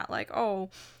 thinking that, like, oh...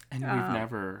 And we've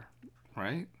never,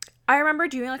 right? I remember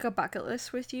doing, like, a bucket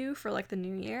list with you for, like, the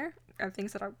new year, of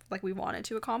things that, we wanted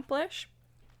to accomplish.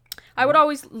 I would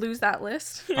always lose that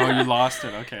list. Oh, you lost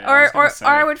it. Okay. Or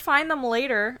I would find them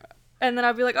later, and then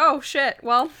I'd be like, oh, shit,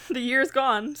 well, the year's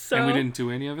gone, so... And we didn't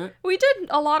do any of it? We did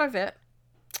a lot of it.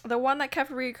 The one that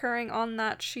kept recurring on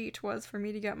that sheet was for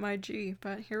me to get my G,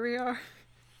 but here we are.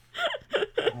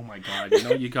 Oh my God.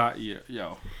 You got...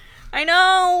 Yo. I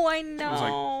know. It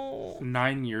was like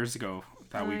 9 years ago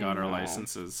that we got our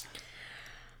licenses.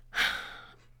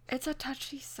 It's a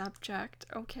touchy subject,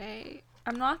 okay?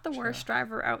 I'm not the worst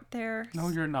driver out there. No,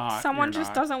 you're not. Someone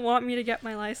just doesn't want me to get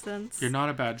my license. You're not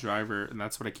a bad driver, and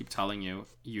that's what I keep telling you.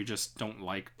 You just don't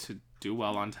like to do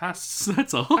well on tests.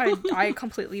 That's all. I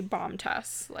completely bomb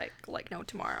tests like no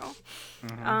tomorrow.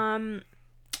 Mm-hmm.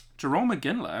 Jerome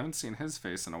McGinley, I haven't seen his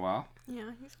face in a while. Yeah,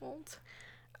 he's old.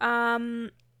 No,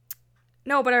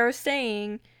 but I was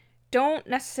saying, don't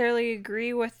necessarily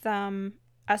agree with them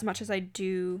as much as I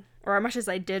do, or as much as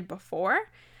I did before.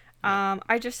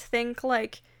 I just think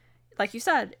like you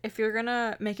said, if you're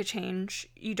gonna make a change,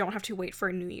 you don't have to wait for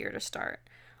a new year to start.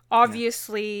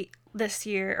 Obviously, this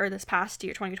year, or this past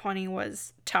year, 2020,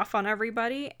 was tough on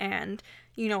everybody, and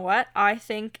you know what? I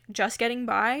think just getting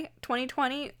by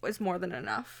 2020 was more than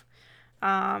enough.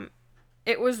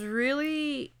 It was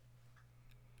really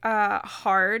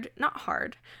hard. Not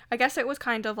hard. I guess it was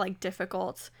kind of like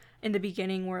difficult in the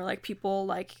beginning, where like people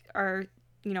like are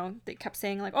they kept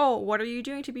saying like, oh, what are you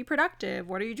doing to be productive?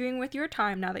 What are you doing with your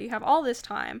time now that you have all this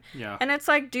time? Yeah. And it's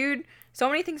like, dude, so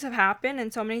many things have happened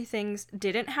and so many things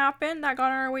didn't happen that got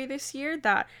in our way this year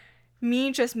that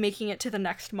me just making it to the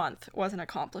next month was an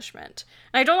accomplishment.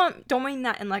 And I don't mean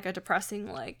that in like a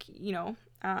depressing, like,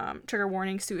 trigger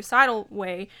warning, suicidal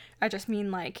way. I just mean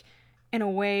like in a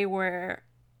way where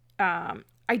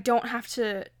I don't have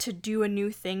to do a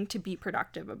new thing to be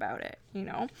productive about it,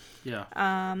 Yeah.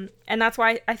 And that's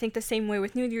why I think the same way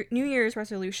with New Year's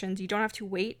resolutions, you don't have to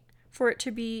wait for it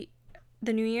to be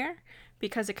the new year,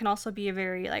 because it can also be a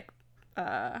very like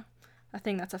a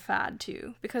thing that's a fad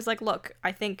too. Because like, look,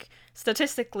 I think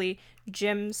statistically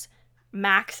gyms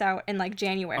max out in like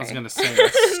January. I was gonna say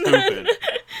that's stupid.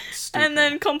 And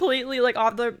then completely like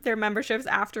all their memberships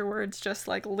afterwards just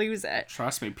like lose it.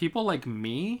 Trust me, people like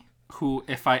me, who,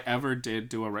 if I ever did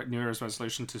do a New Year's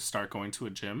resolution to start going to a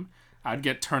gym, I'd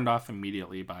get turned off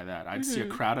immediately by that. I'd see a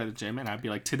crowd at the gym and I'd be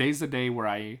like, today's the day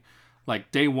where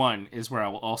day one is where I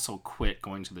will also quit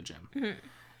going to the gym. You know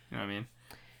what I mean?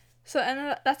 So,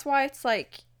 and that's why it's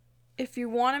like, if you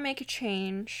want to make a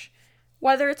change,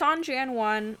 whether it's on Jan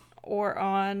 1 or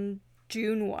on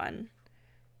June 1,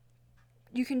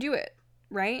 you can do it,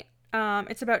 right?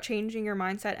 It's about changing your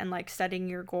mindset and like setting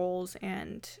your goals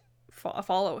and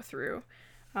follow through.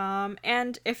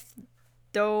 And if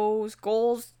those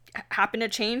goals happen to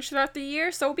change throughout the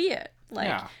year, so be it.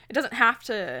 Like,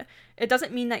 It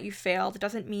doesn't mean that you failed. It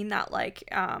doesn't mean that like,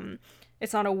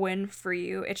 it's not a win for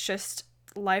you. It's just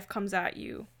life comes at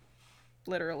you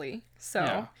literally.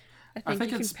 So I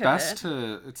think it's best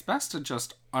to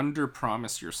just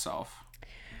underpromise yourself.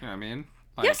 You know what I mean?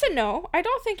 Like, yes and no. I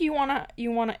don't think you wanna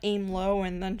aim low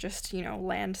and then just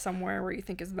land somewhere where you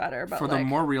think is better. But for the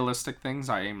more realistic things,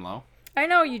 I aim low. I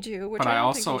know you do, but I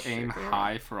also aim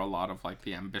high for a lot of like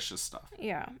the ambitious stuff.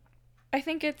 Yeah, I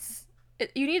think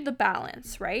you need the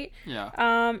balance, right?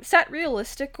 Yeah. Set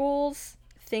realistic goals,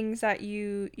 things that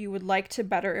you would like to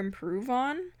better improve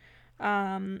on,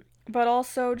 but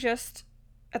also just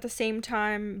at the same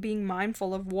time being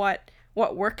mindful of what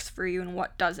works for you and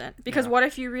what doesn't. Because what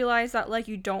if you realize that like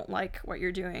you don't like what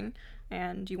you're doing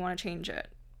and you want to change it?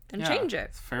 Then change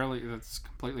it. That's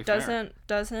completely fair.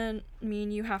 Doesn't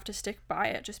mean you have to stick by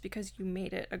it just because you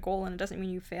made it a goal, and it doesn't mean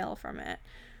you fail from it.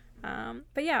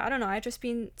 But yeah, I don't know. I've just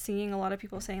been seeing a lot of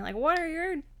people saying like, what are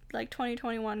your like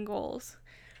 2021 goals?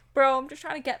 Bro, I'm just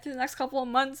trying to get through the next couple of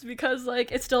months because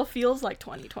like it still feels like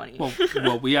 2020.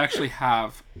 Well, we actually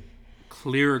have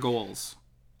clear goals.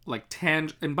 Like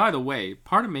and by the way,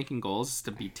 part of making goals is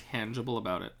to be tangible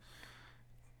about it.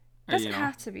 Doesn't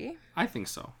have to be. I think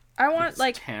so. I want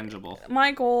like tangible.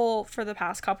 My goal for the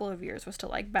past couple of years was to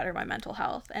like better my mental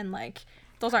health, and like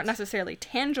those aren't necessarily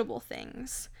tangible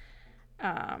things.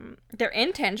 They're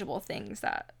intangible things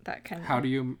that can. How do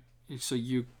you? So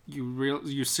you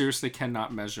seriously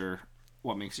cannot measure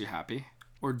what makes you happy,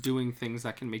 or doing things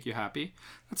that can make you happy.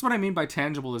 That's what I mean by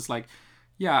tangible. Is like,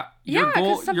 your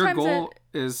goal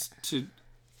is to.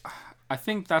 I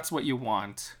think that's what you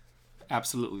want.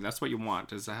 Absolutely, that's what you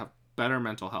want, is to have better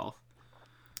mental health.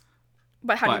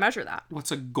 But how do you measure that?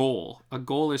 What's a goal? A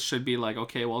goal should be like,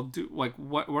 okay, well,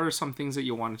 what are some things that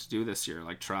you wanted to do this year?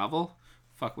 Like travel?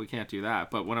 Fuck, we can't do that.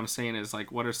 But what I'm saying is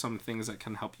like, what are some things that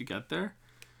can help you get there?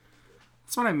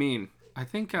 That's what I mean. I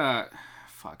think, I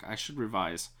should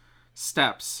revise.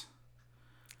 Steps.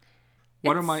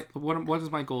 What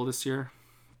is my goal this year?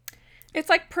 It's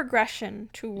like progression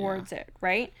towards it,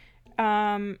 right?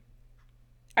 I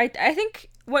think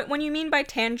when you mean by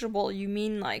tangible, you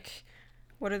mean like,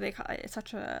 what do they call it? It's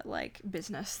such a like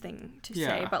business thing to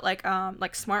say, but like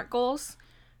SMART goals,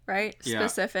 right?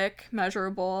 Specific,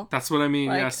 measurable. That's what I mean.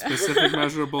 Like, specific,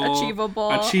 measurable,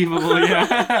 achievable.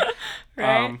 Yeah.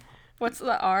 Right. What's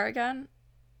the R again?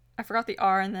 I forgot the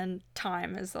R, and then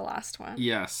time is the last one.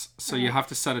 Yes. So you have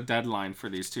to set a deadline for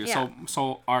these two. Yeah.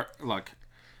 So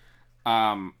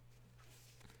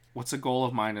what's a goal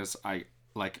of mine is I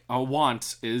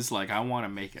want to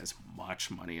make as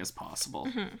much money as possible.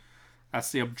 Mm-hmm.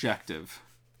 That's the objective.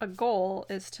 A goal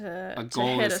is to hit a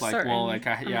like, certain well, like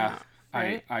amount,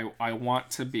 right? I want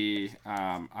to be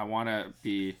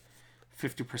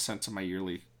 50% to my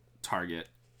yearly target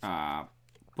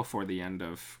before the end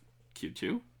of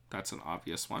Q2. That's an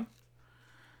obvious one.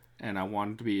 And I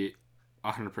want to be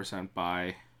 100%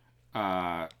 by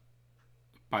the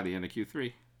end of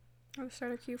Q3. Or the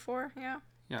start of Q4, yeah.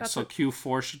 Yeah, so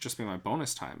Q4 should just be my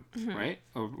bonus time, mm-hmm. right?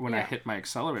 Or when I hit my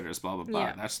accelerators, blah, blah, blah.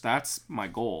 Yeah. That's my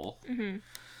goal. Mm-hmm.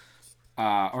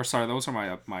 Those are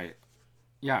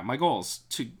my goals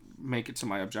to make it to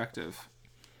my objective.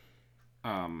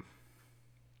 I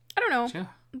don't know. Yeah.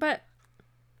 But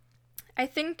I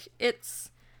think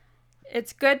it's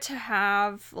good to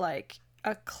have like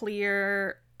a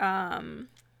clear I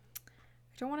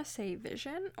don't want to say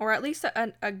vision, or at least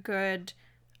a good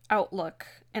outlook,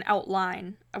 an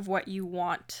outline of what you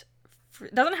want.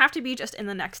 It doesn't have to be just in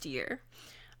the next year.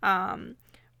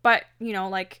 But, you know,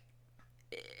 like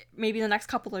maybe the next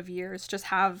couple of years, just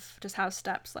have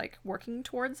steps like working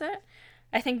towards it.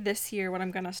 I think this year what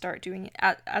I'm going to start doing,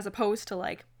 as opposed to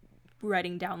like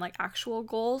writing down like actual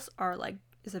goals,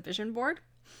 is a vision board.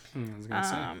 I was gonna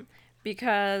say.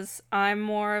 Because I'm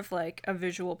more of like a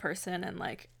visual person, and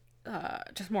like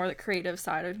just more the creative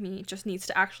side of me just needs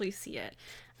to actually see it.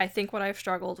 I think what I've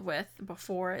struggled with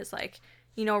before is like,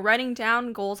 you know, writing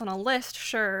down goals on a list,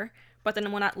 sure, but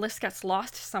then when that list gets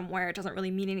lost somewhere, it doesn't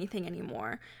really mean anything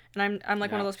anymore. And I'm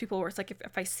like one of those people where it's like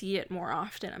if I see it more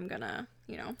often, I'm gonna,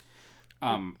 you know.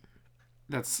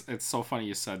 It's so funny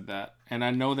you said that, and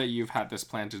I know that you've had this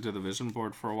plan to do the vision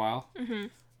board for a while.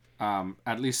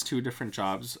 At least 2 different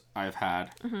jobs I've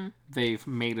had, they've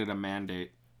made it a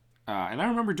mandate. And I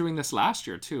remember doing this last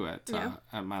year too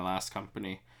at my last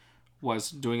company,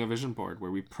 was doing a vision board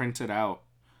where we printed out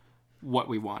what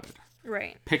we wanted.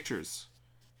 Right. Pictures.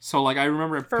 So like I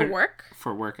remember for work.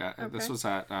 This was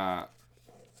at.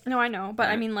 No, I know, but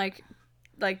I mean like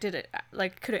did it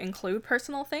like could it include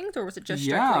personal things, or was it just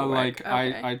strictly work? Like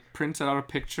I printed out a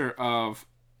picture of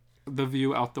the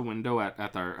view out the window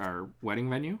at our wedding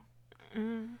venue.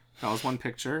 That was one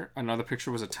picture. Another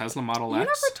picture was a Tesla Model X. You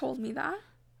never told me that.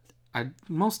 I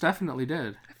most definitely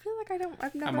did. I feel like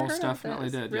I've never I heard most definitely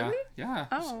of this. did. Really? Yeah.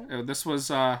 Oh. This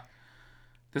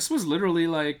was literally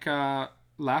like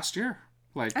last year.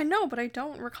 Like I know, but I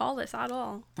don't recall this at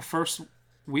all. The first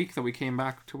week that we came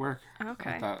back to work.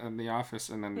 Okay. In the office,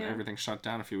 and then everything shut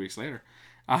down a few weeks later.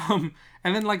 And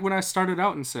then like when I started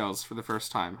out in sales for the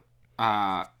first time,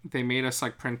 they made us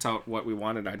like print out what we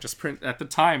wanted. I just at the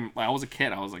time I was a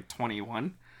kid. I was like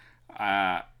 21,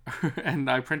 and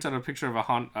I printed a picture of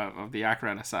of the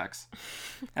Acura NSX,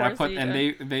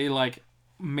 and they like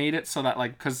made it so that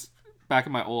like, because back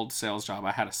in my old sales job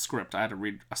I had a script. I had to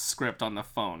read a script on the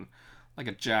phone like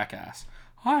a jackass.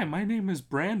 Hi, my name is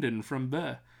Brandon from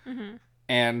the.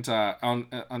 And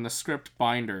on the script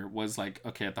binder was like,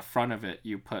 okay, at the front of it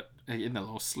you put in the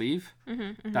little sleeve.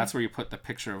 That's where you put the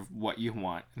picture of what you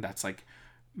want, and that's like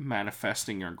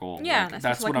manifesting your goal. Yeah, like,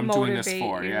 that's what I'm doing this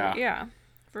for. Yeah,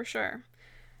 for sure.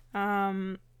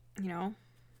 You know,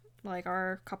 like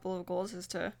our couple of goals is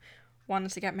to want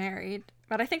us to get married,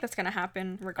 but I think that's gonna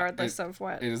happen regardless of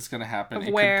what. It is gonna happen.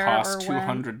 It could cost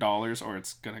 $200, or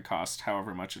it's gonna cost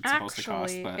however much it's supposed to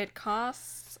cost. But it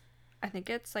costs. I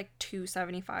think it's like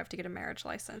 $275 to get a marriage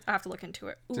license. I have to look into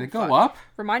it. Did it go up?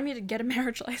 Remind me to get a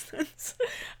marriage license.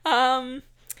 But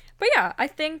yeah, I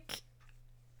think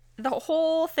the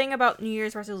whole thing about New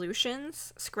Year's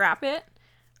resolutions, scrap it.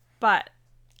 But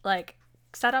like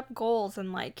set up goals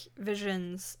and like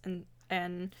visions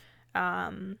and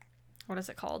what is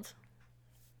it called?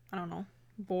 I don't know.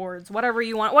 Boards, whatever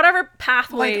you want, whatever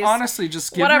pathways. Like honestly,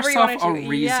 just give yourself a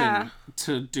reason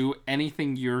to do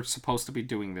anything you're supposed to be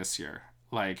doing this year.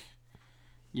 Like,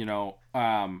 you know,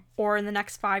 or in the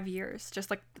next 5 years.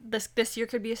 Just like this year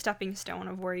could be a stepping stone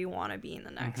of where you want to be in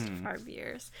the next 5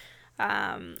 years.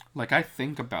 Like I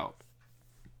think about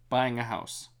buying a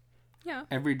house. Yeah.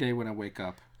 Every day when I wake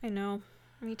up. I know.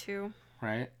 Me too.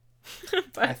 Right?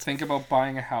 I think about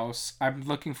buying a house. I'm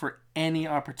looking for any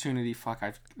opportunity.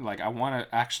 I want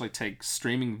to actually take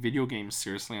streaming video games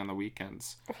seriously on the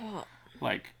weekends. Oh.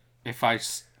 Like if I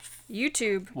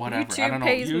YouTube, whatever, YouTube I don't know,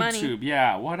 pays YouTube, money.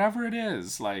 Yeah, whatever it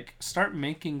is, like start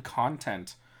making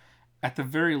content. At the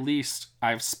very least,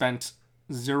 I've spent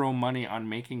 0 money on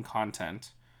making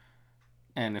content,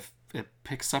 and if it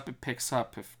picks up, it picks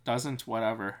up. If it doesn't,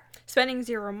 whatever. Spending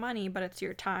 0 money, but it's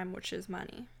your time, which is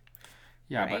money.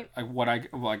 Yeah, right?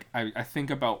 But I think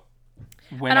about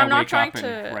when I wake up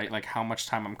and right, like how much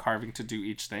time I'm carving to do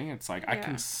each thing. It's like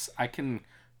I can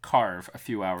carve a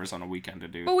few hours on a weekend to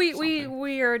do. But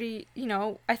we already, you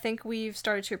know, I think we've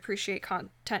started to appreciate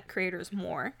content creators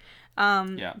more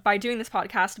by doing this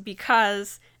podcast,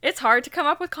 because it's hard to come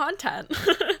up with content.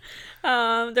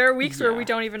 There are weeks where we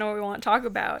don't even know what we want to talk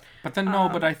about. But then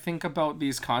but I think about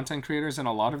these content creators, and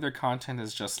a lot of their content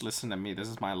is just listen to me. This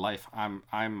is my life.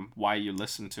 I'm why you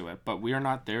listen to it. But we are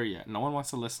not there yet. No one wants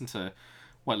to listen to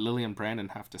what Lily and Brandon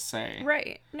have to say.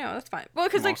 Right. No, that's fine. Well,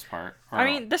 because I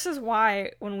mean, this is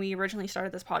why when we originally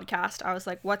started this podcast, I was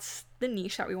like, what's the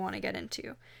niche that we want to get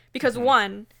into? Because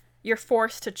one, you're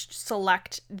forced to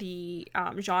select the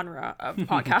genre of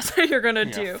podcast that you're going to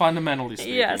do. Fundamentally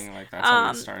speaking, like that's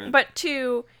how we started. But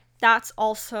two, that's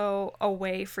also a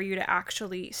way for you to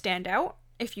actually stand out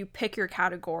if you pick your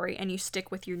category and you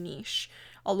stick with your niche.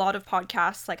 A lot of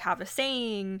podcasts like have a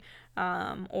saying,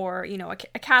 or, you know, a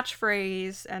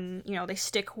catchphrase, and, you know, they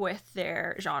stick with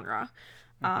their genre.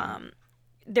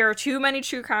 There are too many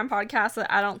true crime podcasts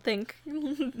that I don't think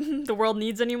the world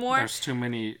needs anymore. There's too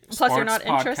many sports Plus, you're not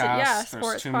interested. podcasts. Yeah, There's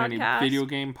sports too podcasts. many video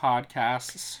game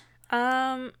podcasts.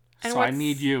 And so I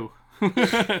need you.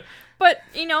 But,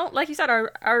 you know, like you said,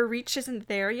 our reach isn't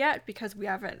there yet because we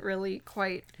haven't really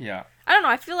quite... Yeah. I don't know.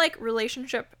 I feel like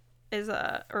relationship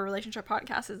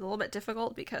podcast is a little bit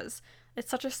difficult because it's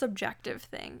such a subjective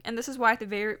thing. And this is why at the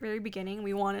very, very beginning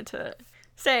we wanted to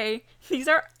say these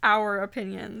are our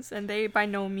opinions and they by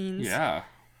no means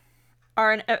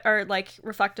are like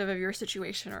reflective of your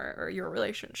situation or your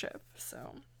relationship.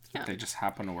 So, yeah. They just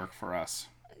happen to work for us.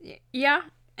 Yeah.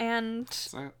 And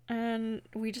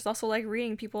we just also like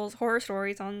reading people's horror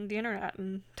stories on the internet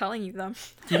and telling you them.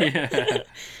 Yeah.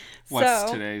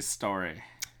 What's today's story?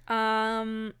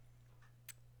 Am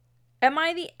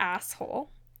I the asshole?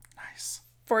 Nice.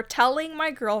 For telling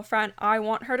my girlfriend I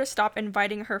want her to stop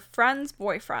inviting her friends'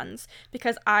 boyfriends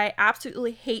because I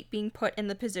absolutely hate being put in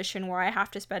the position where I have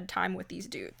to spend time with these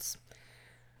dudes.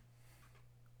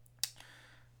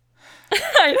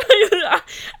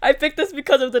 I picked this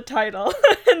because of the title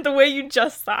and the way you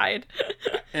just sighed.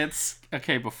 It's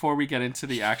okay. Before we get into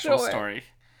the actual story,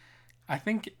 I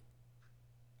think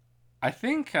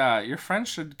your friends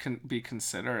should be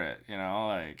considerate. You know,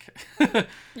 like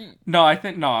no,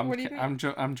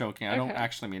 I'm joking. I don't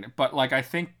actually mean it, but like I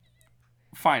think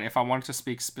fine. If I wanted to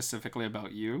speak specifically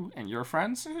about you and your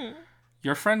friends,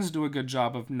 your friends do a good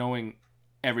job of knowing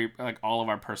all of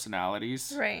our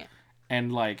personalities, right?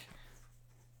 And like.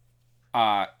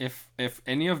 If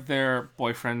any of their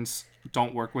boyfriends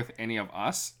don't work with any of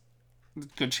us,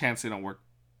 good chance they don't work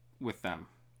with them.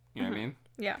 You know what I mean?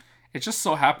 Yeah. It just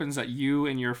so happens that you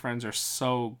and your friends are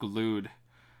so glued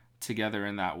together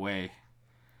in that way.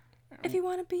 If you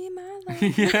want to be my love.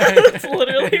 Yeah, that's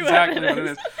literally exactly what it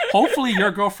is. Hopefully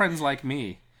your girlfriend's like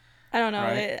me. I don't know.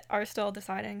 Right? They are still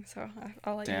deciding, so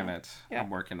I'll let you know. Damn it. Yeah. I'm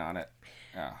working on it.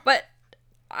 Yeah. But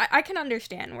I can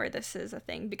understand where this is a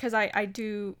thing because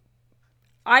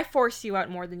I force you out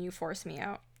more than you force me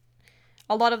out.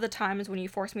 A lot of the times when you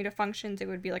force me to functions, it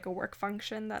would be like a work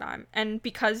function and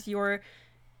because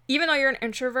even though you're an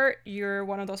introvert, you're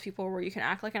one of those people where you can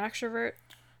act like an extrovert.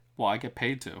 Well, I get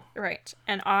paid to. Right.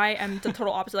 And I am the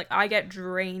total opposite. Like, I get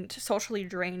socially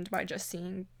drained by just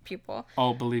seeing people.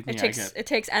 Oh, believe me, it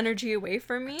takes energy away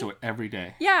from me. I do it every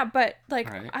day. Yeah, but, like,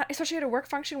 especially at a work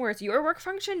function where it's your work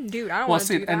function, dude, I don't want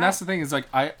to do that. And that's the thing is, like,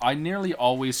 I nearly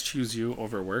always choose you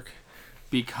over work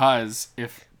because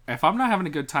if I'm not having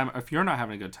a good time, if you're not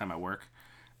having a good time at work,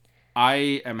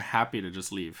 I am happy to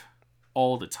just leave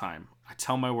all the time. I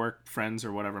tell my work friends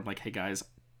or whatever, I'm like, hey, guys,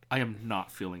 I am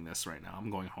not feeling this right now. I'm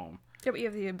going home. Yeah, but you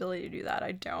have the ability to do that.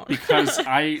 I don't. Because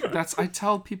I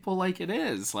tell people like it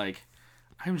is. Like,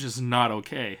 I'm just not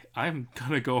okay. I'm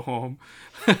gonna go home.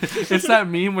 It's that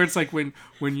meme where it's like when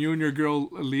you and your girl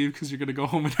leave because you're gonna go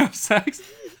home and have sex.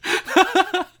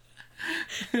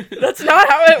 That's not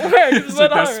how it works. It's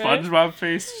like that SpongeBob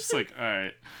face. Just like, all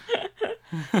right.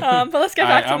 But let's get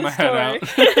back to the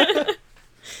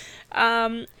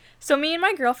story. So me and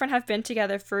my girlfriend have been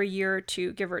together for a year or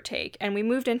two, give or take, and we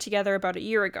moved in together about a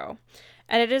year ago.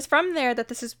 And it is from there that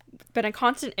this has been a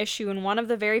constant issue and one of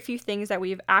the very few things that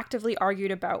we've actively argued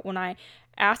about when I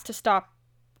asked her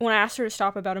to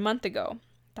stop about a month ago.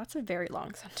 That's a very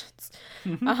long sentence.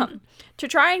 To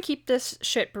try and keep this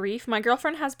shit brief, my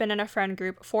girlfriend has been in a friend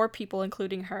group, 4 people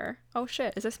including her. Oh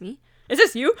shit, is this me? Is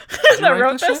this you that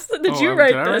wrote this? Did you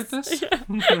write this?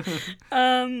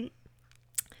 Yeah.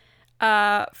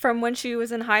 From when she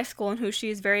was in high school and who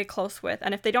she is very close with.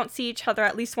 And if they don't see each other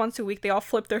at least once a week, they all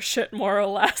flip their shit more or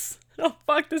less. Oh,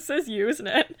 fuck, this is you, isn't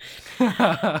it?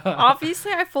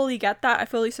 Obviously, I fully get that. I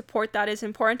fully support that. It's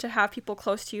important to have people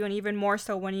close to you, and even more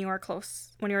so when you're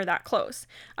that close.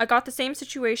 I got the same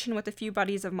situation with a few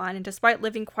buddies of mine, and despite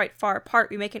living quite far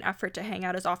apart, we make an effort to hang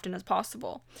out as often as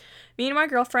possible. Me and my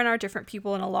girlfriend are different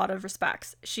people in a lot of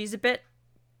respects. She's a bit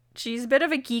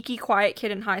of a geeky, quiet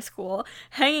kid in high school,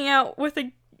 hanging out with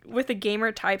the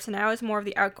gamer types, and I was more of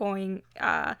the outgoing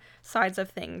sides of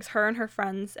things. Her and her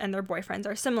friends and their boyfriends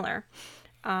are similar.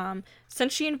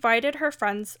 Since she invited her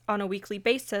friends on a weekly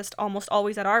basis, almost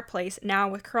always at our place, now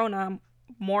with Corona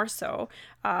more so,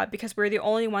 because we're the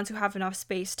only ones who have enough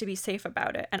space to be safe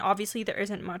about it, and obviously there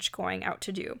isn't much going out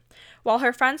to do. While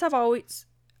her friends have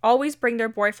always bring their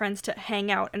boyfriends to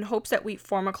hang out in hopes that we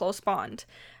form a close bond.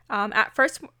 At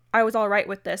first, I was all right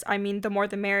with this. I mean, the more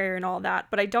the merrier and all that,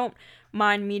 but I don't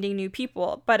mind meeting new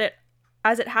people. But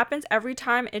As it happens every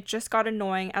time, it just got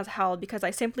annoying as hell because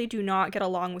I simply do not get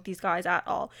along with these guys at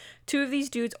all. 2 of these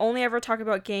dudes only ever talk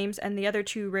about games, and the other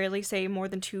 2 rarely say more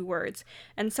than 2 words.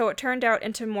 And so it turned out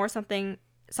into more something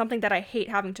that I hate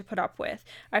having to put up with.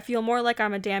 I feel more like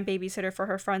I'm a damn babysitter for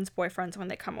her friends' boyfriends when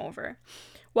they come over.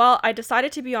 Well, I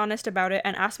decided to be honest about it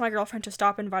and asked my girlfriend to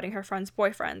stop inviting her friends'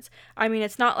 boyfriends. I mean,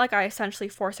 it's not like I essentially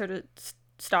forced her to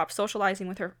stop socializing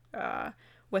with her,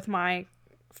 with my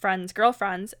friends'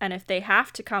 girlfriends, and if they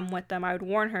have to come with them, I would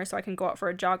warn her so I can go out for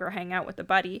a jog or hang out with a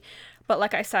buddy. But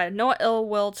like I said, no ill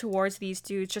will towards these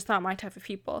dudes, just not my type of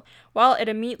people. Well, it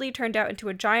immediately turned out into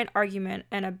a giant argument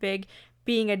and a big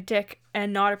being a dick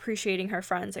and not appreciating her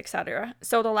friends, etc.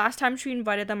 So the last time she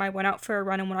invited them, I went out for a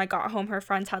run, and when I got home, her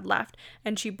friends had left,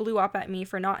 and she blew up at me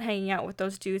for not hanging out with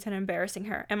those dudes and embarrassing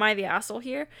her. Am I the asshole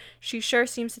here? She sure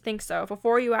seems to think so.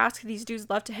 Before you ask, these dudes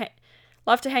love to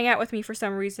hang out with me for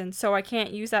some reason, so I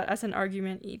can't use that as an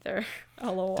argument either.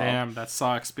 LOL. Damn, that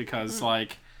sucks because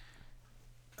like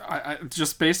I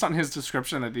just based on his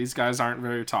description that these guys aren't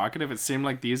very talkative, it seemed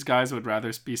like these guys would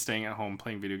rather be staying at home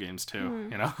playing video games too,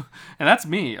 you know? And that's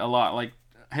me a lot. Like,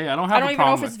 hey, I don't have a problem. I don't even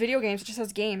know if it's video games, it just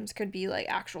says games. Could be like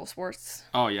actual sports.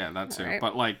 Oh yeah, that too. Right.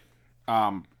 But like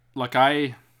I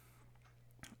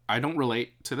don't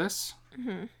relate to this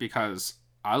because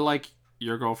I like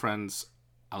your girlfriends,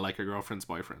 I like your girlfriend's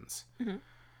boyfriends. But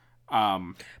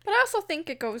I also think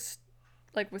it goes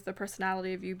like with the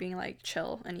personality of you being like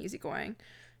chill and easygoing.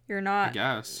 You're not. I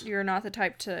guess you're not the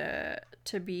type to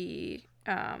be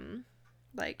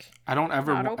like. I don't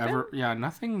ever not open?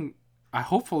 nothing. I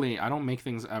hopefully I don't make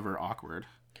things ever awkward.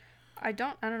 I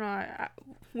don't know.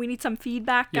 We need some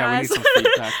feedback, guys. Yeah, we need some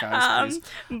feedback, guys.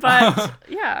 Please. But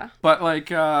yeah. But like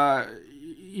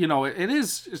you know,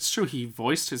 it's true. He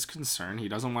voiced his concern. He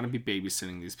doesn't want to be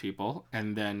babysitting these people,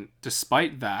 and then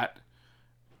despite that,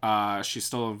 she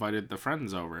still invited the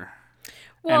friends over.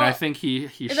 Well, and I think he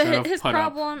should have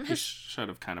he should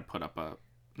have kind of put up a,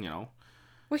 you know.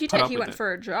 Well, he went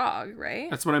for a jog, right?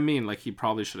 That's what I mean. Like he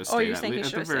probably should have stayed at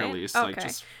the very least. Okay. Like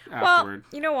just afterward.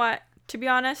 Well, you know what? To be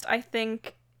honest, I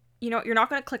think you're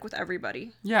not going to click with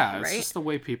everybody. Yeah, right? It's just the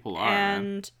way people are.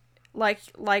 And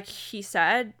like he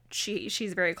said,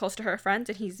 she's very close to her friends,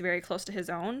 and he's very close to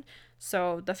his own.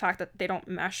 So the fact that they don't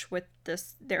mesh with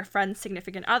their friends'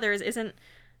 significant others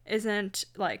isn't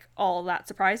like all that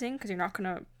surprising, because you're not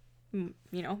gonna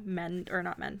you're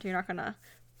not gonna,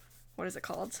 what is it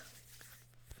called,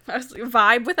 I was like,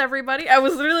 vibe with everybody. I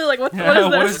was really like, what is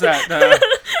this? What is that?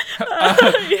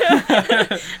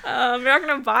 You're not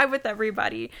gonna vibe with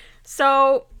everybody.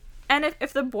 So, and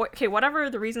if the boy, okay, whatever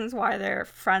the reasons why they're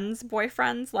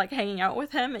boyfriends, like hanging out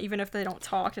with him, even if they don't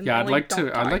talk. And I'd like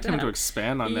him to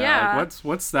expand on that. Yeah. Like,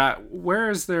 what's that? Where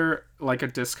is there like a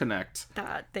disconnect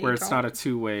where it's not a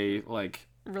two-way like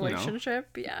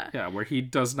relationship? Yeah, where he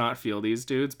does not feel these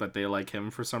dudes, but they like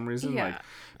him for some reason. Yeah. Like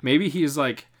maybe he's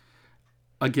like,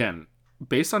 again,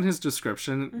 based on his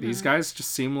description, these guys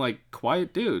just seem like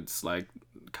quiet dudes, like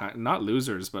not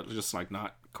losers, but just like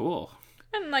not cool.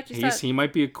 And like you said, he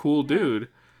might be a cool dude,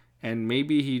 and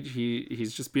maybe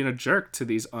he's just being a jerk to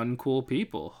these uncool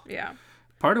people. Yeah.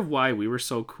 Part of why we were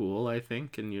so cool, I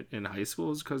think, in high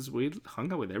school is because we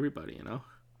hung out with everybody, you know?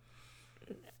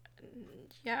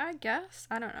 Yeah, I guess.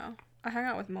 I don't know. I hung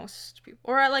out with most people.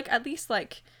 Or at least I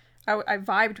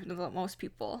vibed with most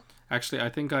people. Actually, I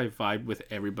think I vibed with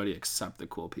everybody except the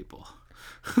cool people.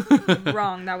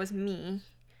 Wrong. That was me.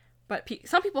 But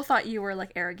some people thought you were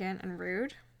like arrogant and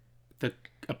rude.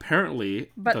 Apparently,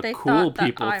 the cool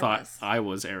people thought I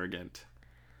was arrogant.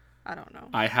 I don't know.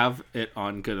 I have it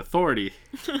on good authority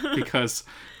because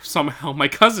somehow my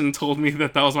cousin told me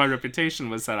that was my reputation,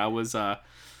 was that I was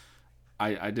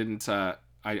I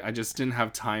just didn't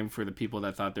have time for the people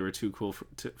that thought they were too cool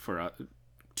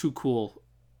too cool.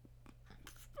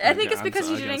 I think it's because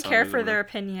you didn't care for their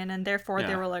opinion, and therefore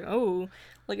they were like, "Oh,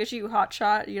 look at you,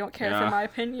 hotshot! You don't care for my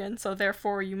opinion, so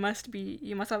therefore you must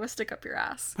have a stick up your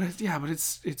ass." But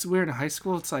it's weird in high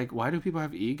school. It's like, why do people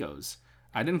have egos?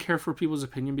 I didn't care for people's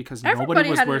opinion because nobody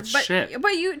was worth shit.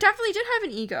 But you definitely did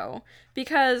have an ego,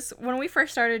 because when we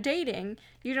first started dating,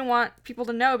 you didn't want people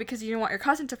to know because you didn't want your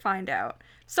cousin to find out.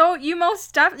 So you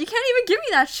most definitely, you can't even give me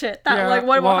that shit.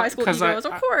 What about high school egos?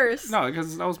 Of course. No,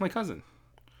 because that was my cousin.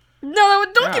 No,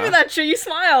 don't give me that shit. You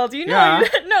smiled. You know. Yeah.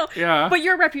 No. Yeah. But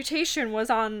your reputation was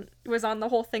on the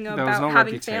whole thing about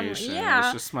having family.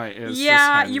 Yeah. It was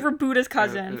just you were Buddha's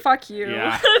cousin. Fuck you.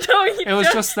 Yeah. It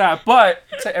was just that. But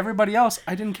to everybody else,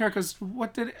 I didn't care because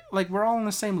we're all on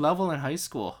the same level in high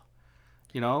school.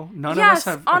 You know, none of us Yes,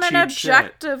 have on an achieved shit.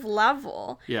 objective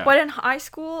level. Yeah. But in high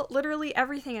school, literally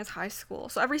everything is high school.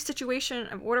 So every situation,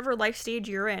 whatever life stage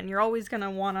you're in, you're always going to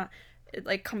want to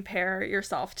like compare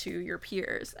yourself to your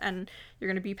peers, and you're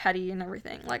going to be petty and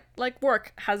everything. Like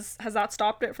work, has that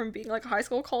stopped it from being like a high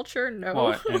school culture? No.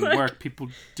 Well, in Like, work, people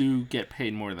do get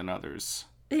paid more than others.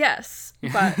 yes,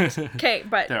 but okay,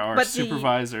 but There are but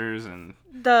supervisors and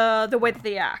the way that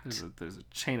they act. there's a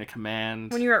chain of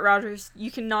command. When you were at Rogers,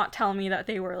 you cannot tell me that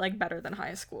they were like better than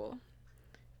high school.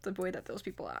 The way that those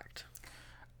people act.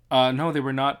 No, they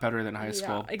were not better than high Yeah,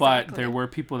 school, but exactly. there were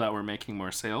people that were making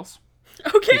more sales.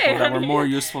 Okay, People that were honey. more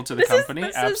useful to the company.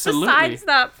 This Absolutely. is besides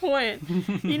that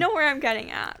point. You know where I'm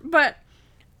getting at. But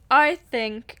I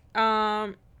think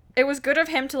it was good of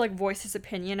him to like voice his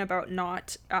opinion about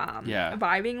not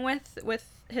vibing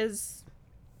with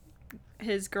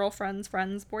his girlfriend's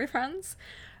friends, boyfriends.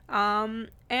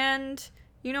 And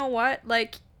you know what?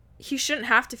 Like, he shouldn't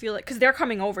have to feel like, because they're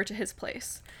coming over to his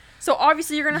place. So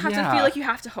obviously you're going to have to feel like you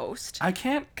have to host. I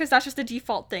can't. Because that's just the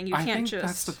default thing. You I can't think just.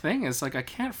 that's the thing, is like I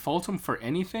can't fault him for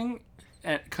anything,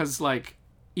 because like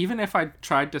even if I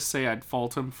tried to say I'd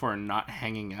fault him for not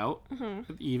hanging out,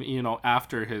 even, you know,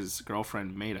 after his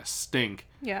girlfriend made a stink.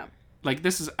 Yeah. Like,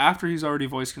 this is after he's already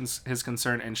voiced his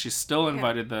concern, and she still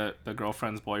invited the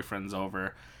girlfriend's boyfriends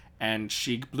over, and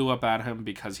she blew up at him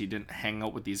because he didn't hang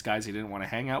out with these guys he didn't want to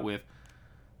hang out with.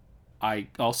 I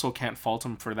also can't fault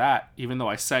him for that, even though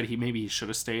I said he should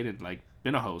have stayed and like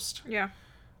been a host. Yeah.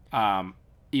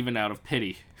 Even out of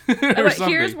pity. But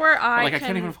here's where I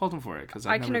can't even fault him for it, because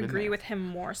I can agree with him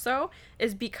more so,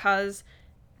 is because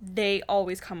they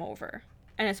always come over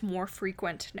and it's more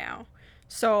frequent now.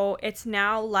 So it's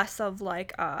now less of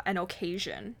like an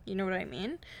occasion. You know what I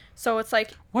mean? So it's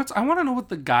like, I want to know what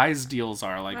the guys' deals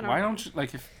are. Like, why know.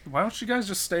 don't you guys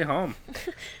just stay home?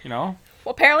 You know?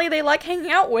 well, apparently they like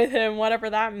hanging out with him, whatever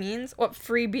that means. What,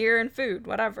 free beer and food,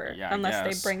 whatever. Yeah, I unless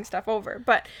guess. they bring stuff over.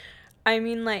 But I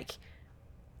mean, like,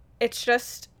 it's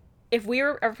just, if we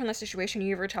were ever in this situation,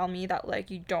 you ever tell me that like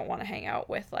you don't want to hang out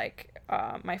with like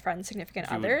my friend's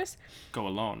significant others, Go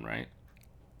alone, right?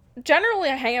 generally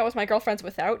I hang out with my girlfriends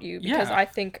without you, because Yeah. I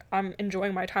think I'm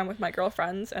enjoying my time with my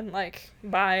girlfriends, and like,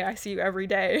 bye, I see you every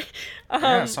day.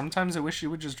 Yeah, sometimes I wish you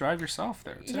would just drive yourself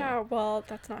there, too. Yeah, well,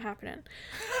 that's not happening.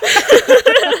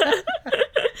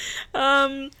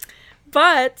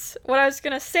 But what I was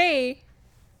gonna say,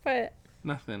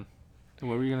 Nothing.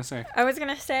 What were you going to say? I was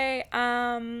gonna say,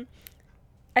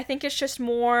 I think it's just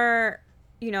more,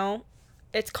 you know,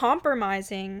 it's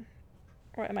compromising.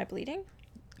 Or am I bleeding?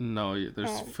 No,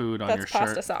 there's food on That's your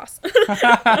pasta shirt. sauce.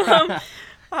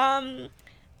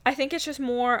 I think it's just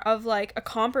more of like a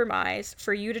compromise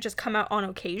for you to just come out on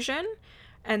occasion,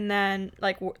 and then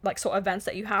like so events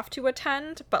that you have to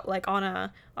attend, but like on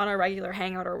a regular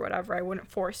hangout or whatever, I wouldn't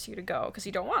force you to go because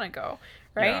you don't want to go,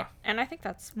 right? Yeah. And I think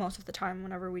that's most of the time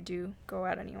whenever we do go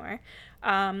out anywhere.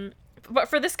 But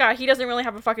for this guy, he doesn't really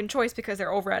have a fucking choice because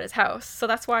they're over at his house, so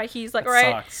that's why he's like, all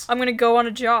right, sucks. I'm gonna go on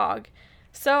a jog.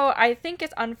 So I think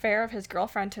it's unfair of his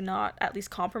girlfriend to not at least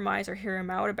compromise or hear him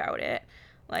out about it.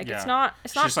 Like, Yeah. it's not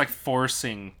She's just like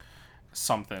forcing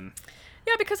something.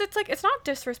 Yeah, because it's like, it's not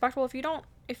disrespectful if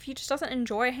he just doesn't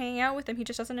enjoy hanging out with them, he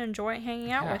just doesn't enjoy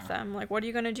hanging out with Yeah. them. Like, what are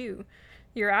you gonna do?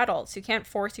 You're adults. You can't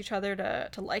force each other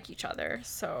to like each other.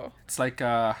 So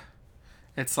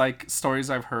It's like stories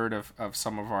I've heard of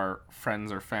some of our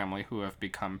friends or family who have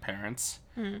become parents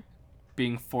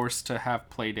being forced to have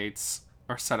play dates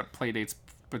or set up play dates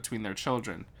between their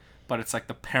children, but it's like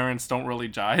the parents don't really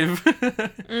jive.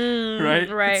 Right?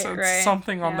 right, It's right.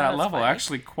 something on Yeah, that that's level, funny.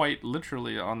 actually quite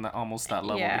literally on almost that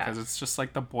level, Yeah. because it's just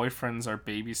like the boyfriends are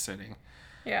babysitting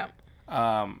yeah,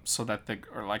 so that the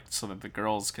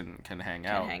girls can hang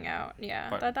out. hang out. Yeah,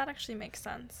 But- that actually makes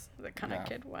sense. The kind Yeah. of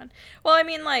kid one. Well, I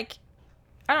mean, like,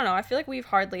 I don't know. I feel like we've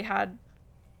hardly had,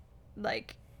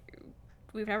 like,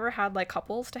 we've never had like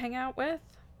couples to hang out with.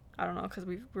 I don't know, because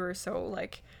we were so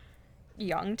like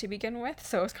young to begin with,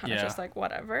 so it's kind of Yeah. just like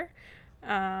whatever.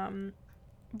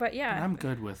 But yeah. And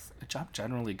I'm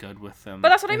generally good with them. But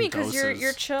that's what I in mean, because you're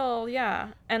doses. chill, yeah.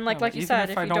 And like Yeah, like you even said, if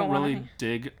if I you don't don't really want to,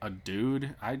 dig a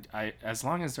dude, I as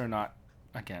long as they're not,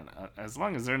 again, as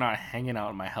long as they're not hanging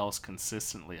out in my house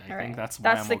consistently, I think that's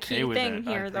why I'm the okay key with thing it.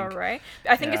 here, I though, think. right?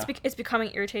 I think Yeah. it's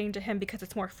becoming irritating to him because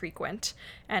it's more frequent,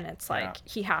 and it's like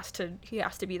he has to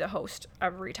be the host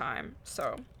every time.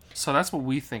 So that's what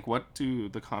we think. What do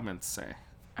the comments say?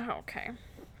 oh, okay.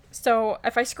 So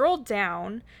if I scroll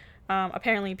down,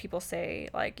 apparently people say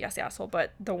like yes, asshole,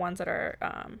 but the ones that are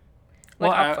Well,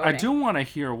 like I upvoting. do want to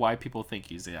hear why people think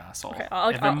he's the asshole. Okay,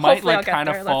 if it might hopefully I'll like get kind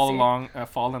of there. fall Let's see.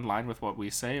 fall in line with what we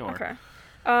say, or Okay.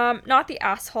 Not the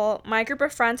asshole. My group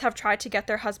of friends have tried to get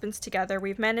their husbands together.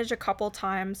 We've managed a couple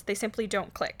times. They simply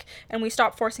don't click. And we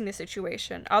stop forcing the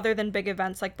situation, other than big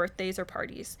events like birthdays or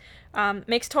parties.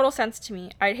 Makes total sense to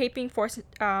me. I'd hate being forced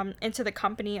into the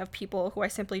company of people who I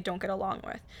simply don't get along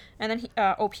with. And then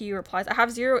OP replies, I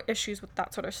have zero issues with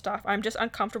that sort of stuff. I'm just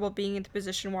uncomfortable being in the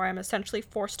position where I'm essentially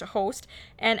forced to host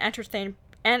and entertain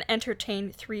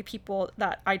 3 people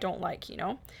that I don't like, you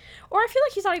know? Or I feel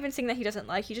like he's not even saying that he doesn't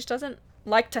like, he just doesn't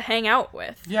like to hang out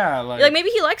with. Yeah, like maybe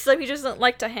he likes them, he just doesn't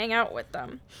like to hang out with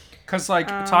them. Because, like,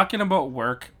 talking about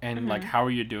work and, like, how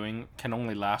are you doing can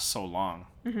only last so long.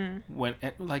 When,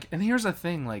 and here's the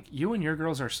thing, like, you and your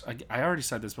girls are, I already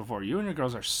said this before, you and your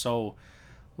girls are so,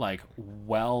 like,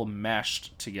 well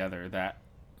meshed together that,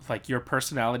 like, your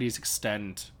personalities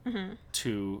extend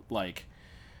to, like,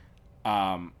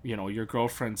 you know, your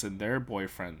girlfriends and their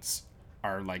boyfriends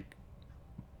are, like,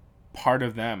 part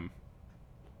of them.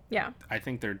 Yeah. I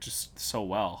think they're just so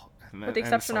well. With the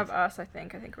exception of us, I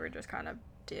think we're just kind of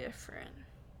different.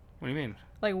 What do you mean?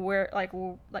 Like, we're, like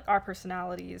our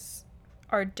personalities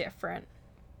are different.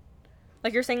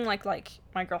 Like, you're saying, like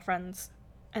my girlfriends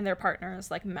and their partners,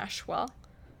 like, mesh well.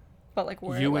 But, like,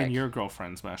 we're, you like, and your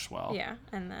girlfriends mesh well. Yeah,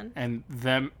 and then... And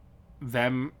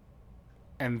them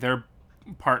and their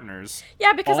partners.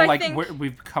 Yeah, because all, I like, think...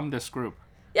 we've become this group.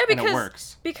 Yeah, because... And it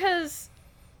works. Because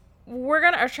we're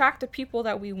going to attract the people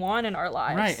that we want in our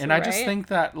lives. Right, and I just think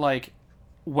that, like,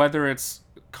 whether it's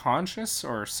conscious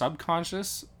or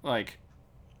subconscious, like,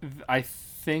 I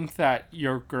think that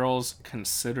your girls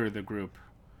consider the group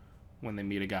when they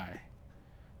meet a guy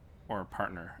or a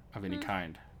partner of any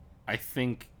kind. I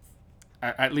think,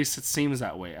 at least it seems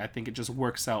that way. I think it just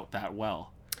works out that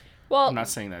well. Well, I'm not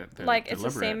saying that they're like, deliberate,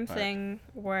 it's the same thing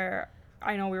where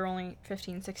I know we were only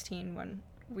 15, 16 when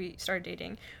we started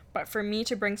dating, but for me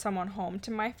to bring someone home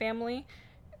to my family,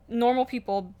 normal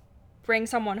people bring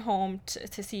someone home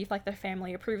to see if, like, their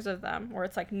family approves of them, where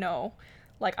it's like, no,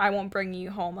 like, I won't bring you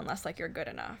home unless, like, you're good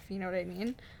enough, you know what I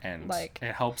mean? And, like,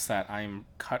 it helps that I'm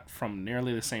cut from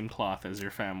nearly the same cloth as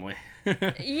your family.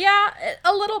 Yeah,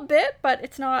 a little bit, but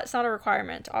it's not a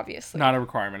requirement, obviously. Not a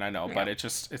requirement, I know, Yeah. but it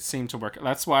seemed to work.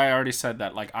 That's why I already said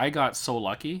that, like, I got so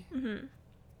lucky.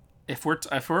 If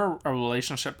we're a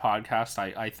relationship podcast,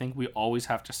 I think we always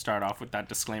have to start off with that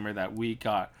disclaimer that we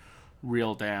got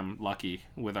real damn lucky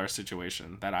with our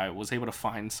situation, that I was able to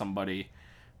find somebody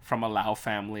from a Lao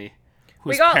family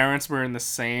whose parents were in the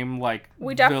same, like,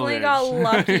 we definitely village. got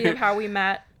lucky of how we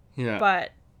met. Yeah,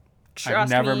 but I've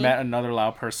never met another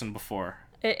Lao person before.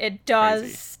 It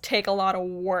does take a lot of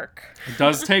work. It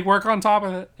does take work on top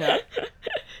of it. Yeah.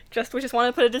 We just want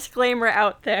to put a disclaimer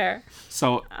out there.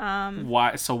 So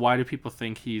why do people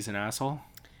think he's an asshole?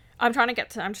 I'm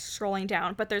just scrolling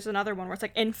down, but there's another one where it's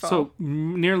like info. So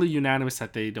nearly unanimous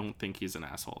that they don't think he's an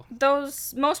asshole.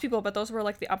 Most people, but those were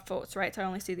like the upvotes, right? So I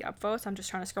only see the upvotes. I'm just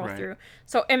trying to scroll Right. through.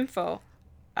 So info.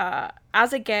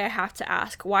 As a gay, I have to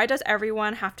ask, why does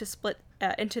everyone have to split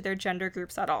into their gender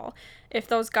groups at all? If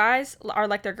those guys are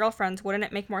like their girlfriends, wouldn't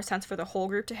it make more sense for the whole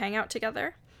group to hang out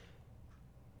together?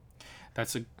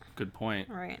 That's a good point.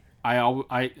 Right. I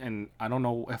don't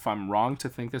know if I'm wrong to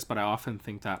think this, but I often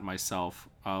think that myself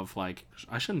of, like,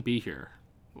 I shouldn't be here,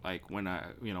 like, when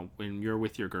when you're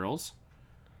with your girls.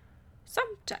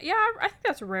 Yeah, I think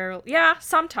that's rare. Yeah,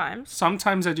 sometimes.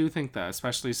 Sometimes I do think that,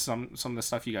 especially some of the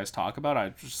stuff you guys talk about. I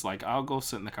just, like, I'll go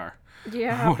sit in the car.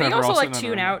 Yeah, but you also, like,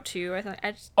 tune out too. I think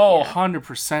I just. Oh, yeah.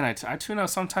 100%. I tune out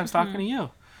sometimes talking to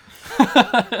you.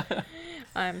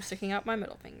 I'm sticking out my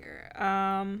middle finger.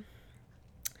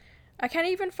 I can't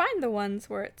even find the ones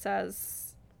where it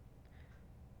says.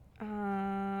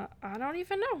 I don't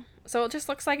even know. So it just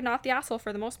looks like not the asshole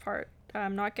for the most part.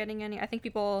 I'm not getting any. I think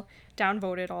people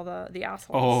downvoted all the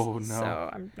assholes. Oh, no. So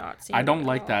I'm not seeing. I don't it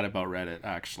like all. that about Reddit,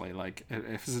 actually. Like,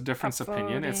 if it's a difference of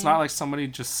opinion, it's Upvoting. not like somebody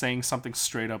just saying something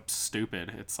straight up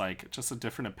stupid. It's like just a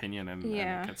different opinion, and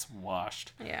Yeah. it gets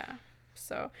washed. Yeah.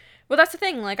 So, well, that's the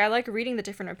thing. Like, I like reading the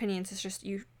different opinions. It's just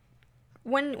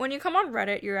when you come on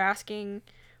Reddit, you're asking.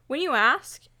 When you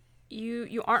ask,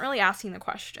 you aren't really asking the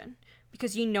question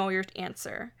because you know your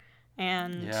answer,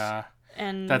 and Yeah.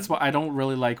 and That's what I don't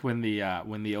really like when the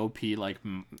OP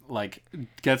like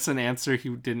gets an answer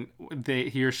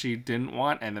he or she didn't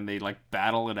want, and then they, like,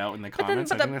 battle it out in the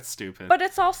comments. I think that's stupid. But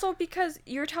it's also because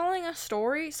you're telling a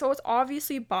story, so it's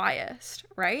obviously biased,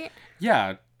 right?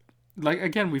 Yeah, like,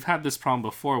 again, we've had this problem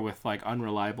before with, like,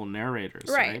 unreliable narrators,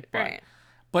 right?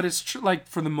 But it's true. Like,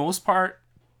 for the most part,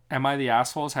 Am I the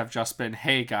Assholes have just been,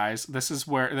 hey guys, this is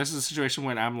a situation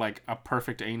when I'm, like, a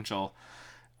perfect angel.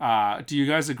 Do you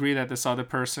guys agree that this other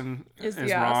person is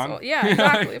wrong? Asshole. Yeah,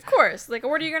 exactly. Of course. Like,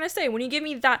 what are you gonna say when you give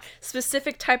me that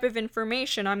specific type of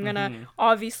information? I'm gonna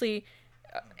obviously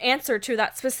answer to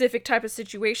that specific type of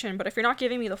situation. But if you're not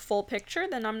giving me the full picture,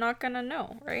 then I'm not gonna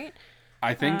know, right?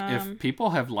 I think if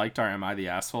people have liked our Am I the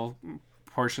Asshole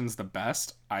portions the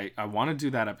best, I want to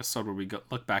do that episode where we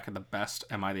look back at the best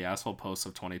Am I the Asshole posts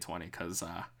of 2020, because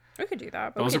we could do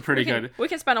that. But those are pretty good. We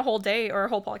can spend a whole day or a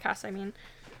whole podcast. I mean,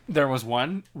 there was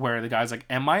one where the guy's like,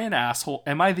 "Am I an asshole?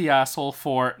 Am I the asshole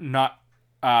for not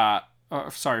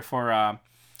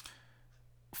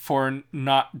for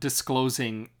not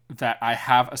disclosing that I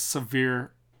have a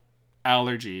severe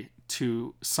allergy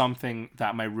to something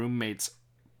that my roommates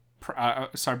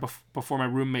before my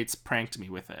roommates pranked me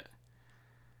with it."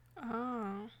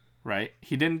 Oh. Right?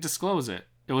 He didn't disclose it.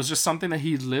 It was just something that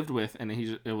he lived with, and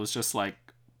it was just like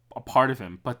a part of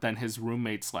him. But then his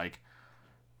roommates like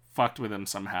fucked with him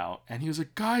somehow, and he was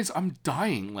like, "Guys, I'm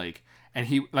dying." And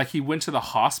he went to the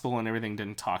hospital and everything,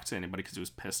 didn't talk to anybody because he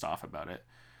was pissed off about it.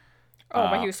 Oh,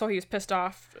 but he was pissed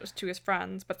off to his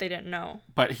friends, but they didn't know.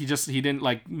 But he didn't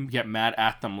like get mad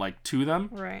at them, like to them.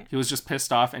 Right. He was just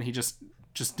pissed off, and he just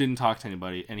didn't talk to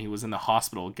anybody, and he was in the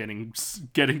hospital getting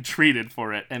treated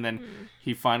for it. And then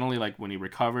he finally, like, when he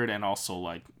recovered and also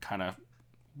like kind of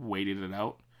waited it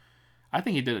out. I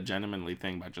think he did a genuinely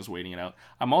thing by just waiting it out.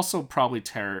 I'm also probably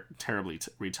terribly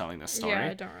retelling this story. Yeah,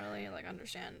 I don't really like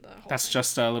understand the whole That's thing.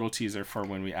 Just a little teaser for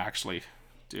when we actually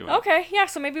do it. Okay, yeah,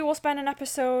 so maybe we'll spend an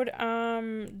episode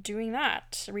doing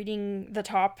that, reading the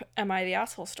top Am I the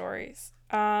Asshole stories.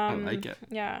 I like it.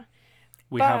 Yeah.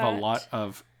 We have a lot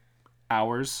of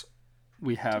hours.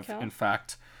 We have, in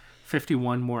fact,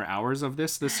 51 more hours of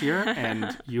this year,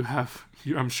 and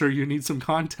I'm sure you need some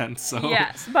content. So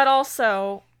yes, but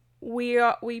also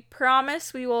we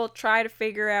promise we will try to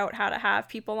figure out how to have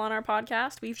people on our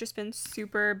podcast. We've just been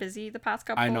super busy the past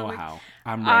couple of weeks. I know how.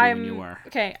 I'm ready when you are.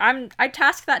 Okay, I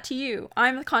task that to you.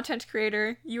 I'm the content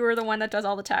creator. You are the one that does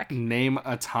all the tech. Name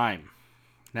a time.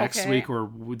 Next week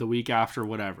or the week after,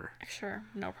 whatever. Sure,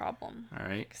 no problem. All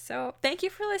right. So, thank you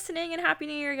for listening, and Happy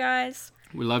New Year, guys.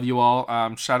 We love you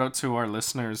all. Shout out to our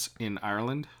listeners in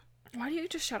Ireland. Why do you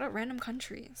just shout out random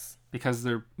countries? Because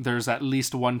there's at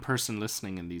least one person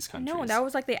listening in these countries. No, that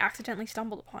was like they accidentally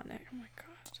stumbled upon it. Oh my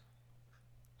god.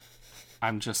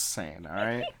 I'm just saying, all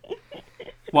right?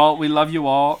 Well, we love you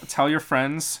all. Tell your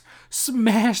friends.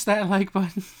 Smash that like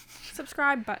button.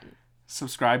 Subscribe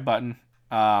button.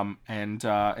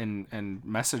 And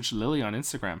message Lily on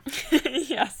Instagram.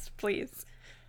 Yes, please.